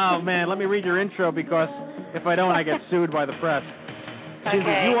 Oh, man, let me read your intro, because if I don't, I get sued by the press. She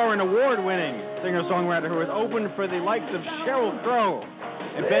says, you are an award-winning singer-songwriter who has opened for the likes of Sheryl Crow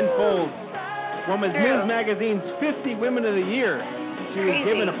and Ben Folds, Women's News Magazine's 50 Women of the Year. She was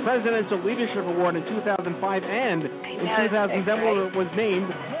given a Presidential Leadership Award in 2005, and in 2007 was named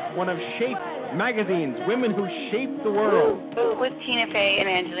one of Shape Magazine's Women Who Shaped the World. With Tina Fey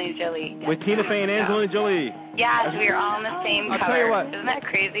and Angelina Jolie. With Tina Fey and Angelina Jolie. Yes, we are all on the same cover. I'll tell you what. Isn't that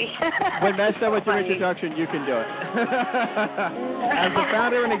crazy? When that's done with your introduction, you can do it. As the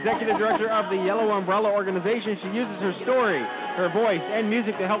founder and executive director of the Yellow Umbrella organization, she uses her story, her voice, and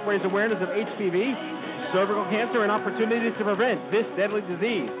music to help raise awareness of HPV, cervical cancer, and opportunities to prevent this deadly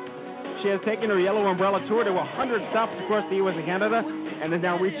disease. She has taken her Yellow Umbrella tour to 100 stops across the U.S. and Canada, and is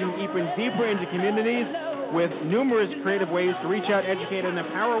now reaching even deeper into communities with numerous creative ways to reach out, educate, and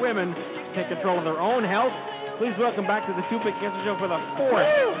empower women to take control of their own health. Please welcome back to the Stupid Cancer Show for the 4th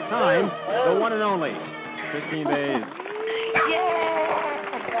time, the one and only Christine Bays. Yay!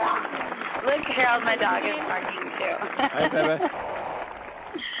 Look, Harold, my dog is barking too. Hi, Bebe.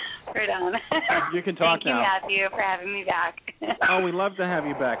 Right on. You can talk now. Thank you, Matthew, for having me back. Oh, we love to have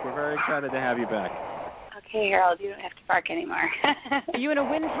you back. We're very excited to have you back. Okay, Harold, you don't have to bark anymore. Are you in a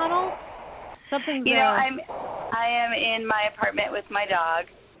wind tunnel? Something. You know, I am in my apartment with my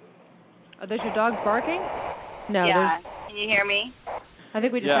dog. Are those your dogs barking? No. Yeah. Can you hear me? I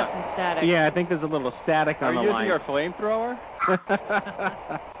think we just have some static. Yeah, I think there's a little static on the line. Are you using your flamethrower?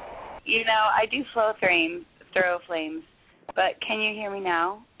 You know, I do throw flames. But can you hear me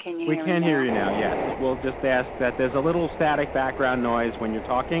now? We can hear you now, yes. We'll just ask that there's a little static background noise when you're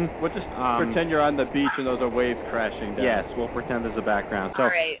talking. We'll just pretend you're on the beach and those are waves crashing down. Yes, we'll pretend there's a background. So, all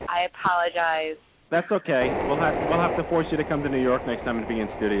right, I apologize. That's okay. We'll have to force you to come to New York next time and be in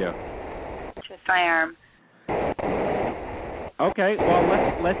studio. Twist my arm. Okay, well,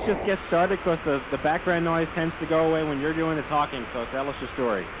 let's just get started, because the background noise tends to go away when you're doing the talking, so tell us your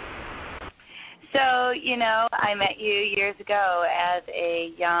story. So, I met you years ago as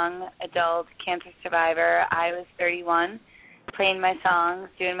a young adult cancer survivor. I was 31, playing my songs,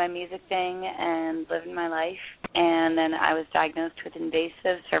 doing my music thing, and living my life. And then I was diagnosed with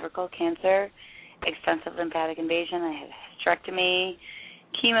invasive cervical cancer, extensive lymphatic invasion. I had hysterectomy,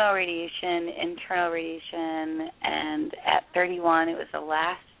 chemo radiation, internal radiation, and at 31, it was the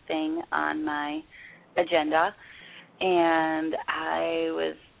last thing on my agenda. And I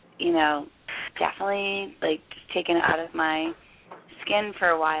was, definitely just taken out of my skin for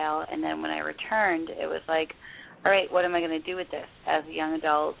a while. And then when I returned, it was like, all right, what am I going to do with this as a young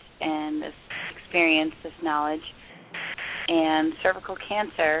adult and this experience, this knowledge? And cervical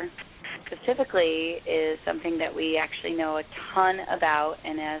cancer specifically is something that we actually know a ton about,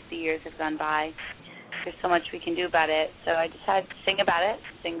 and as the years have gone by, there's so much we can do about it. So I decided to sing about it,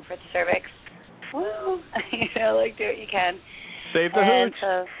 sing for the cervix. Woo! Do what you can. Save the hooch.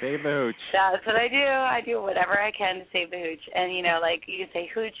 Save the hooch. That's what I do. I do whatever I can to save the hooch. And, you can say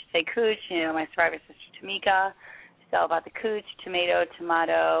hooch, say cooch. My survivor sister Tamika, she's all about the cooch,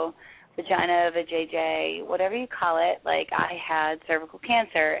 tomato, vagina, vajayjay, whatever you call it. I had cervical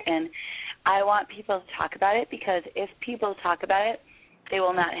cancer. And I want people to talk about it, because if people talk about it, they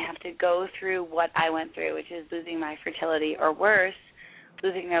will not have to go through what I went through, which is losing my fertility, or worse,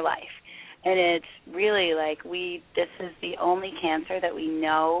 losing their life. And it's really this is the only cancer that we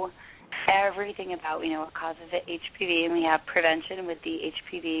know everything about. We know what causes it, HPV, and we have prevention with the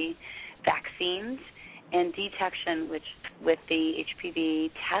HPV vaccines and detection with the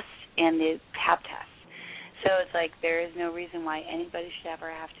HPV test and the Pap test. So it's there is no reason why anybody should ever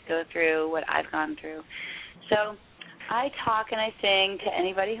have to go through what I've gone through. So I talk and I sing to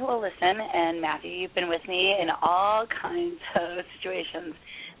anybody who will listen, and Matthew, you've been with me in all kinds of situations.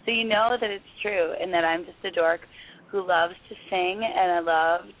 So you know that it's true, and that I'm just a dork who loves to sing and I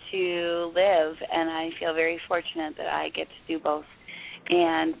love to live, and I feel very fortunate that I get to do both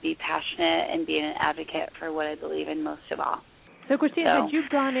and be passionate and be an advocate for what I believe in most of all. So, Christina, had you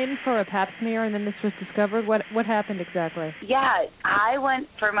gone in for a Pap smear and then this was discovered? What happened exactly? Yeah, I went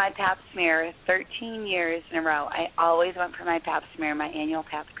for my Pap smear 13 years in a row. I always went for my Pap smear, my annual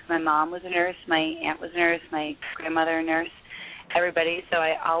Pap, because my mom was a nurse, my aunt was a nurse, my grandmother a nurse. Everybody, so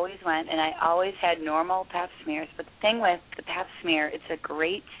I always went, and I always had normal Pap smears. But the thing with the Pap smear, it's a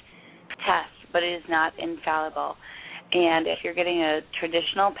great test, but it is not infallible. And if you're getting a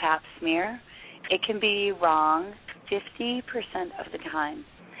traditional Pap smear, it can be wrong 50% of the time.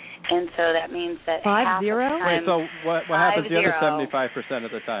 And so that means that 50? half the time... Wait, so what happens the other 75%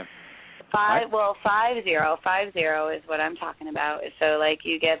 of the time? 50 is what I'm talking about. So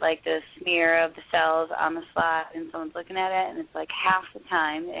you get the smear of the cells on the slot, and someone's looking at it, and it's half the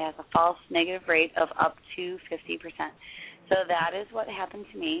time it has a false negative rate of up to 50%. So that is what happened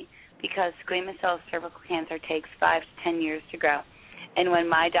to me, because squamous cell cervical cancer takes 5 to 10 years to grow. And when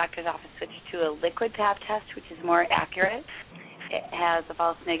my doctor's office switched to a liquid Pap test, which is more accurate, it has a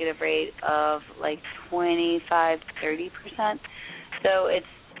false negative rate of 25 to 30%. So it's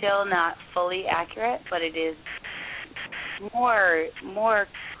still not fully accurate, but it is more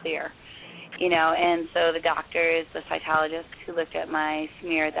clear, and so the doctors, the cytologists who looked at my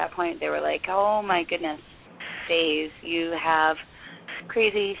smear at that point, they were like, oh my goodness, Faze, you have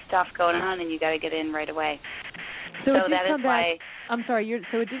crazy stuff going on and you got to get in right away. So that is why. I'm sorry.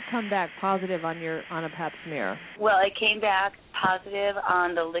 So it did come back positive on a Pap smear. Well, it came back positive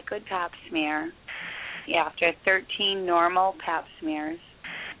on the liquid Pap smear after 13 normal Pap smears.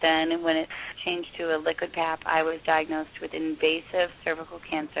 Then when it changed to a liquid Pap, I was diagnosed with invasive cervical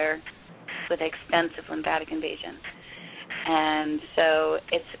cancer with extensive lymphatic invasion. And so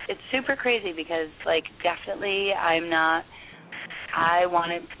it's super crazy, because definitely I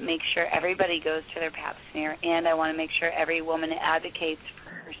want to make sure everybody goes to their Pap smear, and I want to make sure every woman advocates for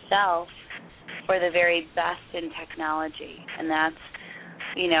herself for the very best in technology. And that's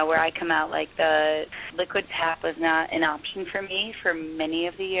where I come out. The liquid Pap was not an option for me for many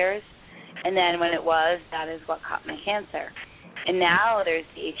of the years, and then when it was, that is what caught my cancer. And now there's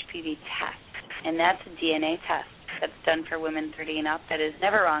the HPV test, and that's a DNA test that's done for women 30 and up. That is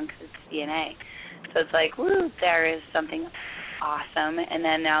never wrong, because it's DNA. So it's woo, there is something awesome. And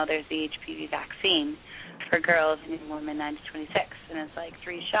then now there's the HPV vaccine for girls and women 9 to 26, and it's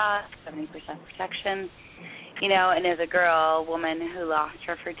 3 shots, 70% protection. And as a woman who lost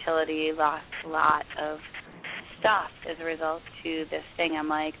her fertility, lost a lot of stuff as a result to this thing,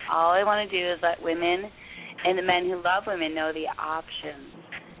 I'm all I want to do is let women and the men who love women know the options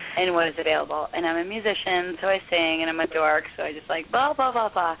and what is available. And I'm a musician, so I sing, and I'm a dork, so I just blah, blah, blah,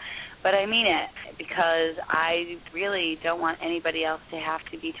 blah. But I mean it. because I really don't want anybody else to have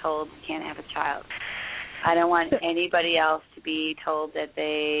to be told you can't have a child. I don't want anybody else to be told that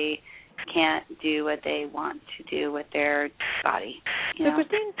they can't do what they want to do with their body. So,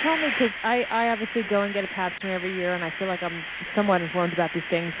 Christine, tell me, because I obviously go and get a pap smear every year, and I feel like I'm somewhat informed about these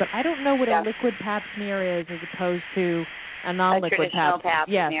things, but I don't know what a liquid pap smear is as opposed to a non-liquid pap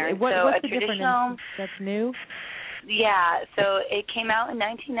smear. Yes. What's the difference? That's new? Yeah, so it came out in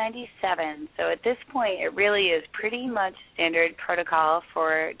 1997. So at this point, it really is pretty much standard protocol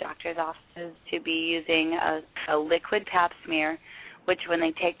for doctors' offices to be using a liquid pap smear, which when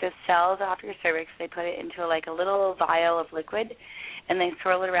they take the cells off your cervix, they put it into like a little vial of liquid, and they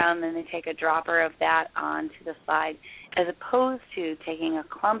swirl it around, and then they take a dropper of that onto the slide, as opposed to taking a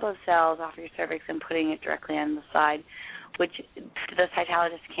clump of cells off your cervix and putting it directly on the slide, which the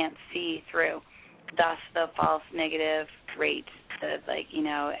cytologist can't see through. Thus, the false negative rate, the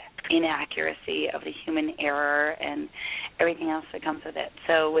inaccuracy of the human error and everything else that comes with it.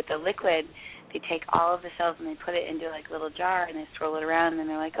 So with the liquid, they take all of the cells and they put it into like a little jar and they swirl it around, and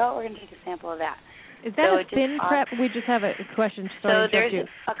they're like, oh, we're going to take a sample of that. Is that a thin prep? We just have a question. So there's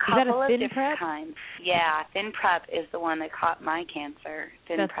a couple of different prep? kinds. Yeah, thin prep is the one that caught my cancer.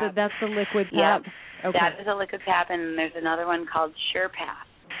 Prep. That's the liquid pap? Yeah, okay. That is a liquid pap, and there's another one called SurePap,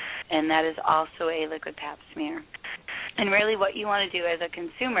 and that is also a liquid pap smear. And really what you want to do as a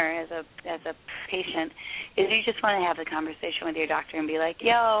consumer, as a patient, is you just want to have the conversation with your doctor and be like,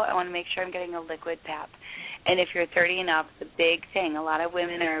 yo, I want to make sure I'm getting a liquid pap. And if you're 30 and up, the big thing, a lot of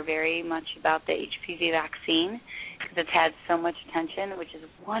women are very much about the HPV vaccine because it's had so much attention, which is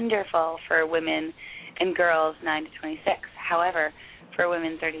wonderful for women and girls 9 to 26. However, for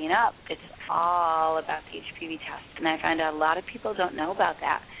women 30 and up, it's all about the HPV test. And I find out a lot of people don't know about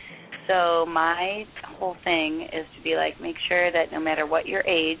that. So my whole thing is to be like, make sure that no matter what your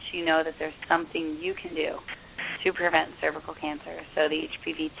age, you know that there's something you can do to prevent cervical cancer. So the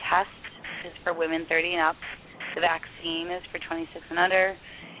HPV test is for women 30 and up. The vaccine is for 26 and under.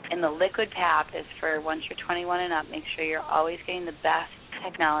 And the liquid pap is for once you're 21 and up. Make sure you're always getting the best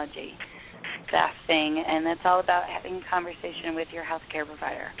technology, best thing. And that's all about having a conversation with your healthcare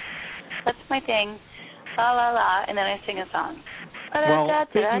provider. That's my thing. La, la, la. And then I sing a song. Well,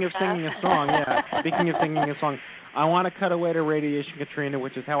 speaking of singing a song, I want to cut away to Radiation Katrina,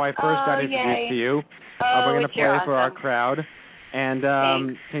 which is how I first got introduced to you. We're going to play it for our crowd. And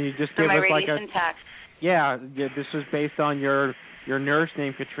can you just give us like a... Tech. Yeah, this was based on your nurse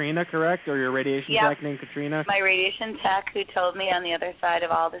named Katrina, correct? Or your radiation tech named Katrina? My radiation tech who told me on the other side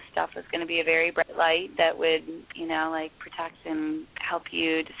of all this stuff was going to be a very bright light that would, protect and help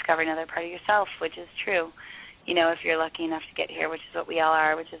you discover another part of yourself, which is true. If you're lucky enough to get here, which is what we all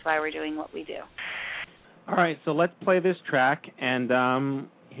are, which is why we're doing what we do. All right, so let's play this track, and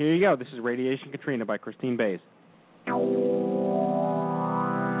here you go. This is Radiation Katrina by Christine Bays.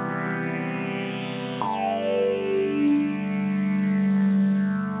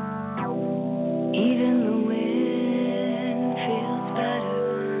 Even the wind feels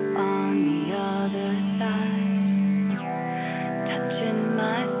better on the other side, touching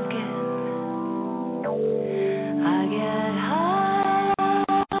my skin. I get high.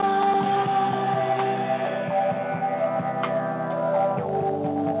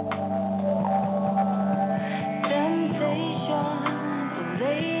 Sensation,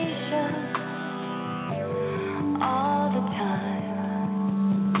 elation, all the time.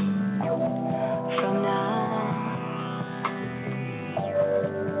 From now on,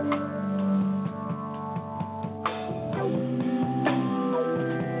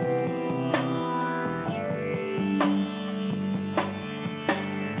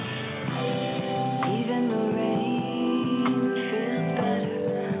 even the rain feels better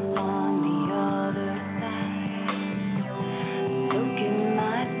on the other side, soaking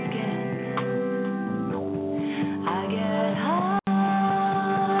my skin. I get high.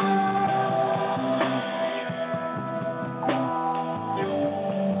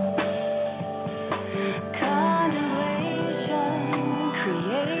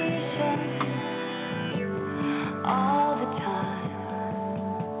 All the time.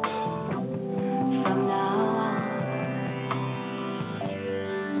 From now on,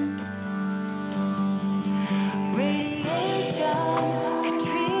 radiation,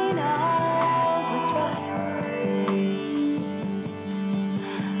 Katrina was right.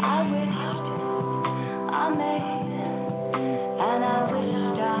 I wished I made, and I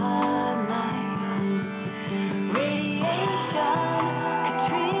wished I might. Radiation,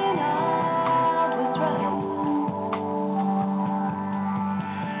 Katrina was right.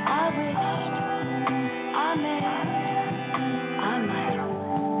 I wished I made, I might.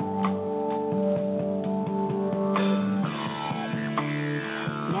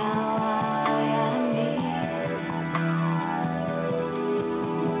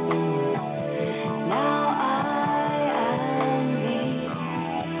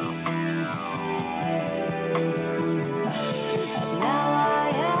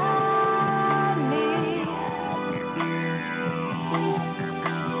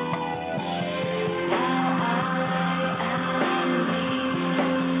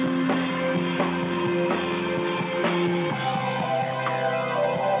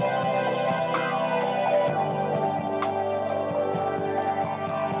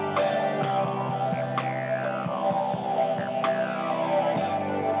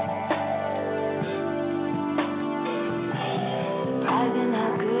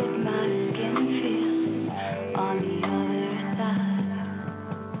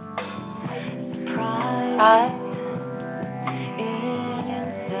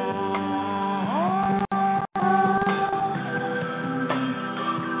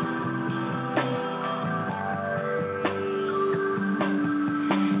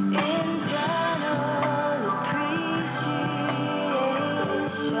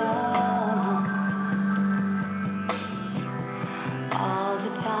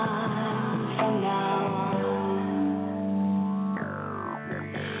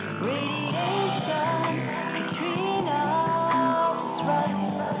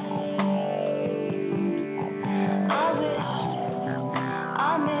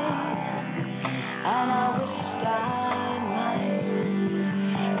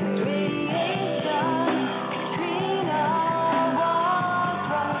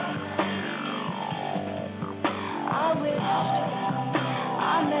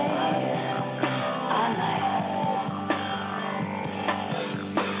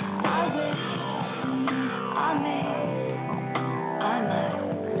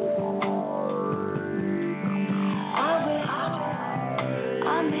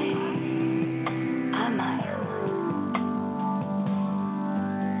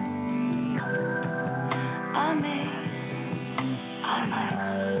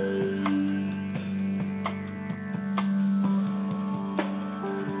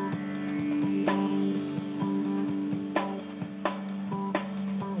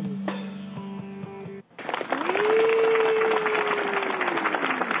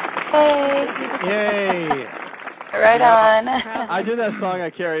 Yay! Right on. I do that song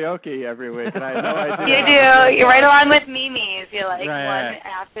at karaoke every week, and I have no idea. You do. You're right along with Mimi's. You're like Right. one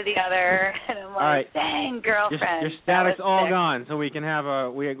after the other, and I'm like, right. dang, girlfriend. Your static's that was all sick. gone, so we can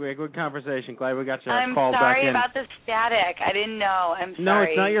have we had a good conversation. Glad we got you I'm called back sorry in. about the static. I didn't know. I'm No, sorry.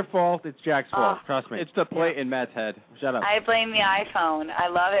 it's not your fault. It's Jack's fault. Oh. Trust me. It's the plate in Matt's head. Shut up. I blame the iPhone. I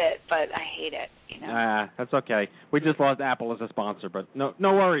love it, but I hate it. You know. That's okay. We just lost Apple as a sponsor, but no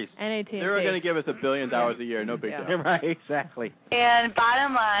worries. And AT&T. They were going to give us $1 billion a year. No big deal. Right, exactly. And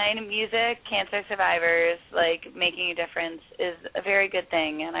bottom line, music, cancer survivors, like making a difference is a very good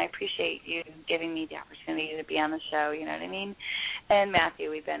thing, and I appreciate you giving me the opportunity to be on the show, you know what I mean? And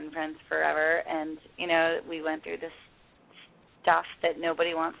Matthew, we've been friends forever, and, you know, we went through this stuff that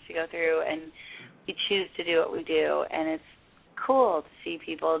nobody wants to go through, and we choose to do what we do, and it's cool to see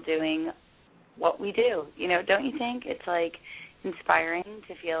people doing what we do. You know, don't you think? It's, like, inspiring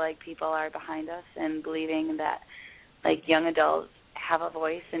to feel like people are behind us and believing that, like, young adults have a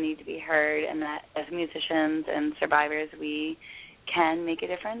voice and need to be heard, and that as musicians and survivors we can make a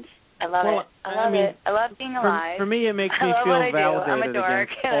difference. I love it. I love it. I love being alive. For me, it makes me I love feel what I do. I'm a validated dork.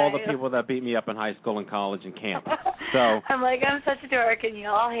 against all the people that beat me up in high school and college and camp. So I'm like, I'm such a dork, and you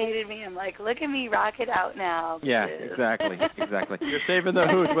all hated me. I'm like, look at me rock it out now. yeah, bitches. exactly. You're saving the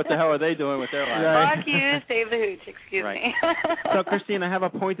hooch. What the hell are they doing with their lives? Right. Fuck you, save the hooch. Excuse Right. me. So, Christine, I have a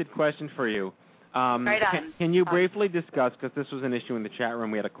pointed question for you. Right on. Can you briefly discuss, because this was an issue in the chat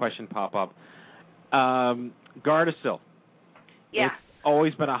room, we had a question pop up, Gardasil. Yeah. It's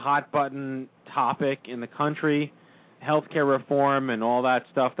always been a hot button topic in the country, healthcare reform and all that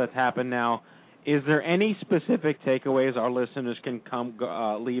stuff that's happened now. Is there any specific takeaways our listeners can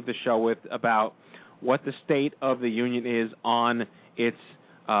leave the show with about what the state of the union is on its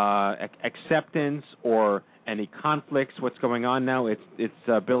acceptance or any conflicts, what's going on now, its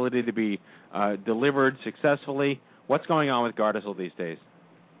ability to be delivered successfully? What's going on with Gardasil these days?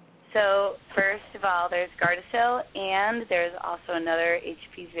 So, first of all, there's Gardasil, and there's also another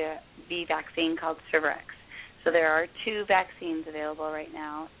HPV vaccine called Cervarix. So there are 2 vaccines available right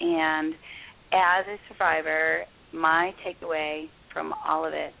now. And as a survivor, my takeaway from all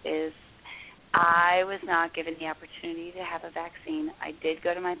of it is I was not given the opportunity to have a vaccine. I did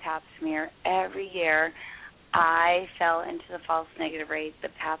go to my pap smear every year. I fell into the false negative rate. The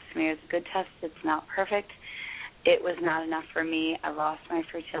pap smear is a good test. It's not perfect. It was not enough for me. I lost my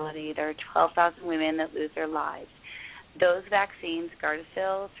fertility. There are 12,000 women that lose their lives. Those vaccines,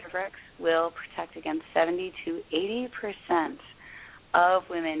 Gardasil, Cervarix, will protect against 70 to 80% of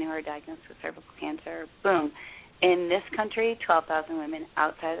women who are diagnosed with cervical cancer. Boom. In this country, 12,000 women.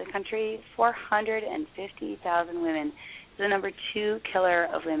 Outside of the country, 450,000 women. It's the number 2 killer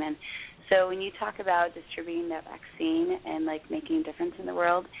of women. So when you talk about distributing that vaccine and, like, making a difference in the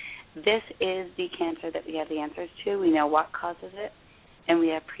world, this is the cancer that we have the answers to. We know what causes it, and we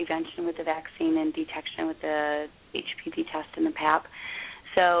have prevention with the vaccine and detection with the HPV test and the PAP.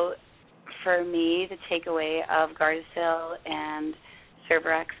 So for me, the takeaway of Gardasil and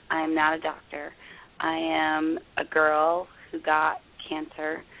Cervarix, I am not a doctor. I am a girl who got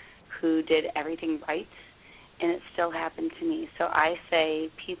cancer, who did everything right, and it still happened to me. So I say,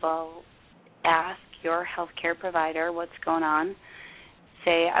 people, ask your healthcare provider what's going on.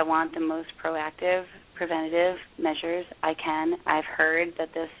 Say, I want the most proactive, preventative measures I can. I've heard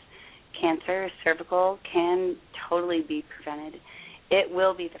that this cancer, cervical, can totally be prevented. It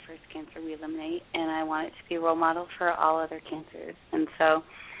will be the first cancer we eliminate, and I want it to be a role model for all other cancers. And so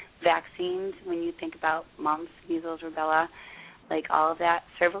vaccines, when you think about mumps, measles, rubella, like all of that,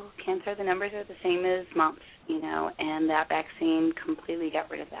 cervical cancer, the numbers are the same as mumps, and that vaccine completely got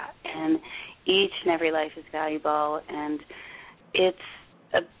rid of that. And each and every life is valuable, and it's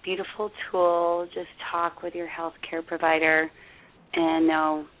a beautiful tool. Just talk with your health care provider and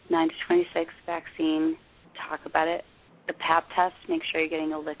know 9 to 26 vaccine, talk about it. The Pap test, make sure you're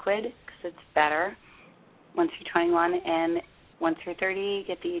getting a liquid because it's better once you're 21. And once you're 30,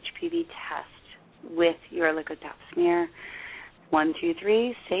 get the HPV test with your liquid Pap smear. 1, 2,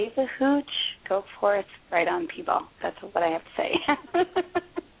 3, save the hooch. Go for it. Right on, people. That's what I have to say.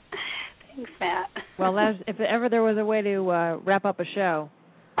 Thanks, Matt. Well, if ever there was a way to wrap up a show,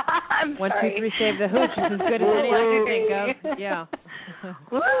 I'm 1, sorry. 2, 3, save the hooch is as good as any I can think of. Yeah.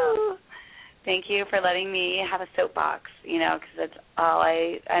 Woo! Thank you for letting me have a soapbox, because that's all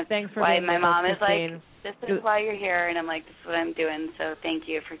I Thanks for why being my with mom us, is Christine. like, this is why you're here, and I'm like, this is what I'm doing, so thank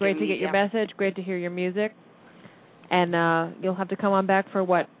you for Great giving to me get your message. Great to hear your music. And you'll have to come on back for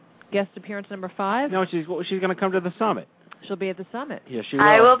what? Guest appearance number 5? No, she's going to come to the summit. She'll be at the summit. Yes, she will.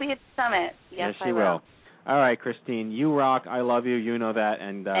 I will be at the summit. Yes, she I will. All right, Christine, you rock. I love you. You know that.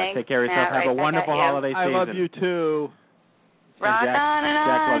 And Thanks, take care of yourself. Matt. Have a Right wonderful back at you. holiday season. I love you too. Rock Jack, on and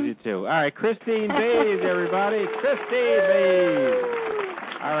Jack on. loves you too. All right, Christine Bays, everybody. Christine Bays.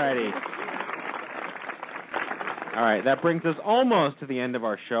 All righty. All right, that brings us almost to the end of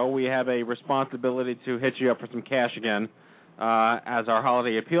our show. We have a responsibility to hit you up for some cash again as our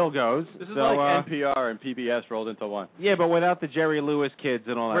holiday appeal goes. This is like NPR and PBS rolled into one. Yeah, but without the Jerry Lewis kids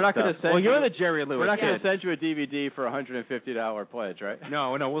and all that We're not stuff. going to send Well, you're you, the Jerry Lewis We're not going kid. to send you a DVD for a $150 pledge, right?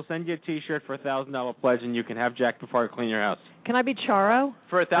 No, we'll send you a T-shirt for a $1,000 pledge, and you can have Jack before I clean your house. Can I be Charo?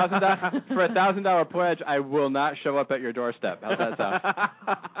 For $1,000 pledge, I will not show up at your doorstep. How's that sound?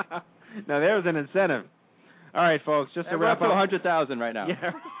 Now there's an incentive. All right, folks, just to we're wrap up to up. 100,000 right now.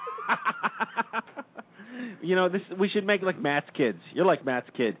 Yeah. We should make like Matt's kids. You're like Matt's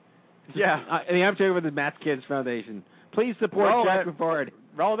kid. Yeah. I'm talking with the Matt's Kids Foundation. Please support Jack Before.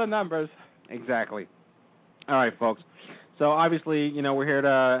 Roll the numbers. Exactly. All right, folks. So obviously, we're here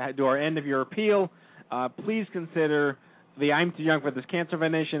to do our end of your appeal. Please consider the I'm Too Young for This Cancer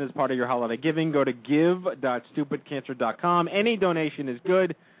Foundation as part of your holiday giving. Go to give.stupidcancer.com. Any donation is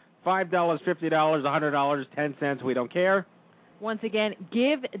good. $5, $50, $100, 10 cents. We don't care. Once again,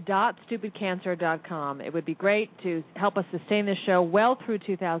 give.stupidcancer.com. It would be great to help us sustain this show well through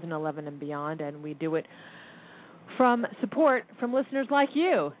 2011 and beyond, and we do it from support from listeners like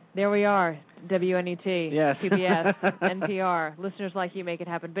you. There we are, WNET, yes. PBS, NPR. Listeners like you make it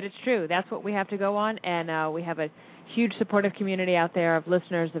happen. But it's true. That's what we have to go on, and we have a huge supportive community out there of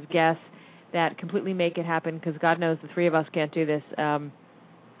listeners, of guests that completely make it happen, because God knows the three of us can't do this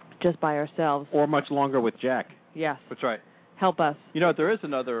just by ourselves. Or much longer with Jack. Yes. That's right. Help us. There is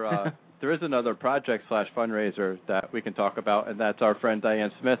another project / fundraiser that we can talk about, and that's our friend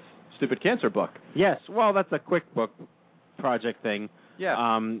Diane Smith's Stupid Cancer book. Yes. Well, that's a quick book project thing.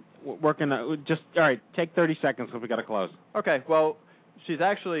 Yeah. Working. All right. Take 30 seconds because we got to close. Okay. Well, she's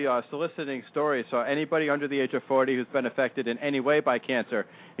actually soliciting stories. So anybody under the age of 40 who's been affected in any way by cancer,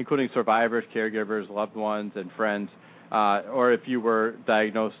 including survivors, caregivers, loved ones, and friends, or if you were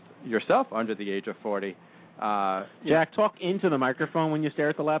diagnosed yourself under the age of 40. Jack, talk into the microphone when you stare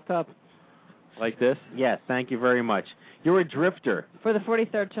at the laptop. Like this? Yes, thank you very much. You're a drifter. For the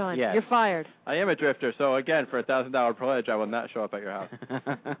 43rd time. Yes. You're fired. I am a drifter, so again, for a $1,000 pledge, I will not show up at your house.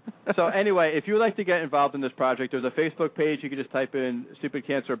 So anyway, if you would like to get involved in this project, there's a Facebook page. You can just type in Stupid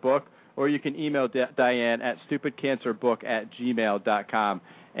Cancer Book, or you can email Diane at stupidcancerbook@gmail.com.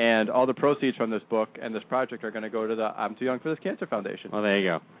 And all the proceeds from this book and this project are going to go to the I'm Too Young for This Cancer Foundation. Well, there you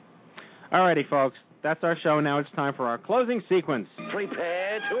go. All righty, folks. That's our show. Now it's time for our closing sequence.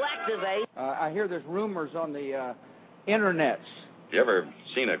 Prepare to activate. I hear there's rumors on the internets. You ever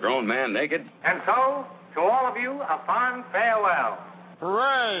seen a grown man naked? And so, to all of you, a fond farewell.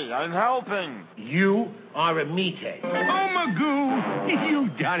 Hooray, I'm helping. You are a meathead. Oh, Magoo,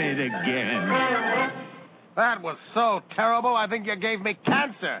 you've done it again. That was so terrible, I think you gave me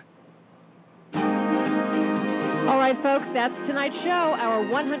cancer. All right, folks, that's tonight's show, our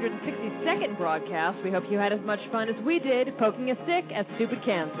 162nd broadcast. We hope you had as much fun as we did poking a stick at stupid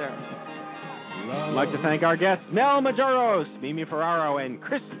cancer. I'd like to thank our guests, Mel Majoros, Mimi Ferraro, and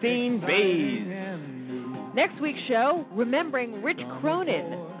Christine Bays. Next week's show, remembering Rich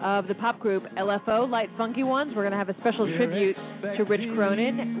Cronin of the pop group LFO, Light Funky Ones. We're going to have a special tribute to Rich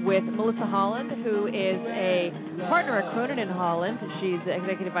Cronin with Melissa Holland, who is a partner at Cronin & Holland. She's the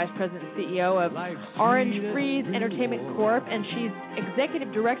Executive Vice President and CEO of Orange Freeze Entertainment Corp., and she's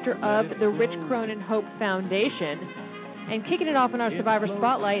Executive Director of the Rich Cronin Hope Foundation. And kicking it off in our Survivor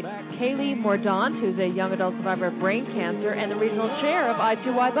Spotlight, Kaylee Mordaunt, who's a young adult survivor of brain cancer and the regional chair of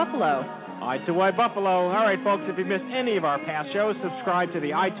I2Y Buffalo. I2Y Buffalo. All right, folks, if you missed any of our past shows, subscribe to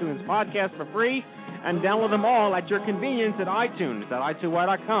the iTunes podcast for free and download them all at your convenience at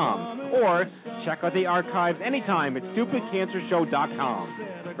iTunes.i2y.com, or check out the archives anytime at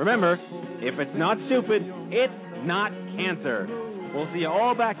stupidcancershow.com. Remember, if it's not stupid, it's not cancer. We'll see you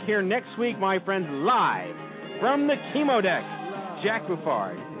all back here next week, my friends, live from the chemo deck. Jack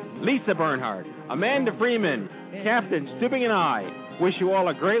Buffard, Lisa Bernhardt, Amanda Freeman, Captain Stubing, and I wish you all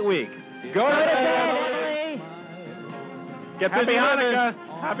a great week. Go to bed. Get Happy Hanukkah.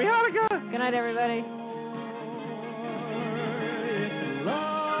 Happy Hanukkah. Good night, everybody.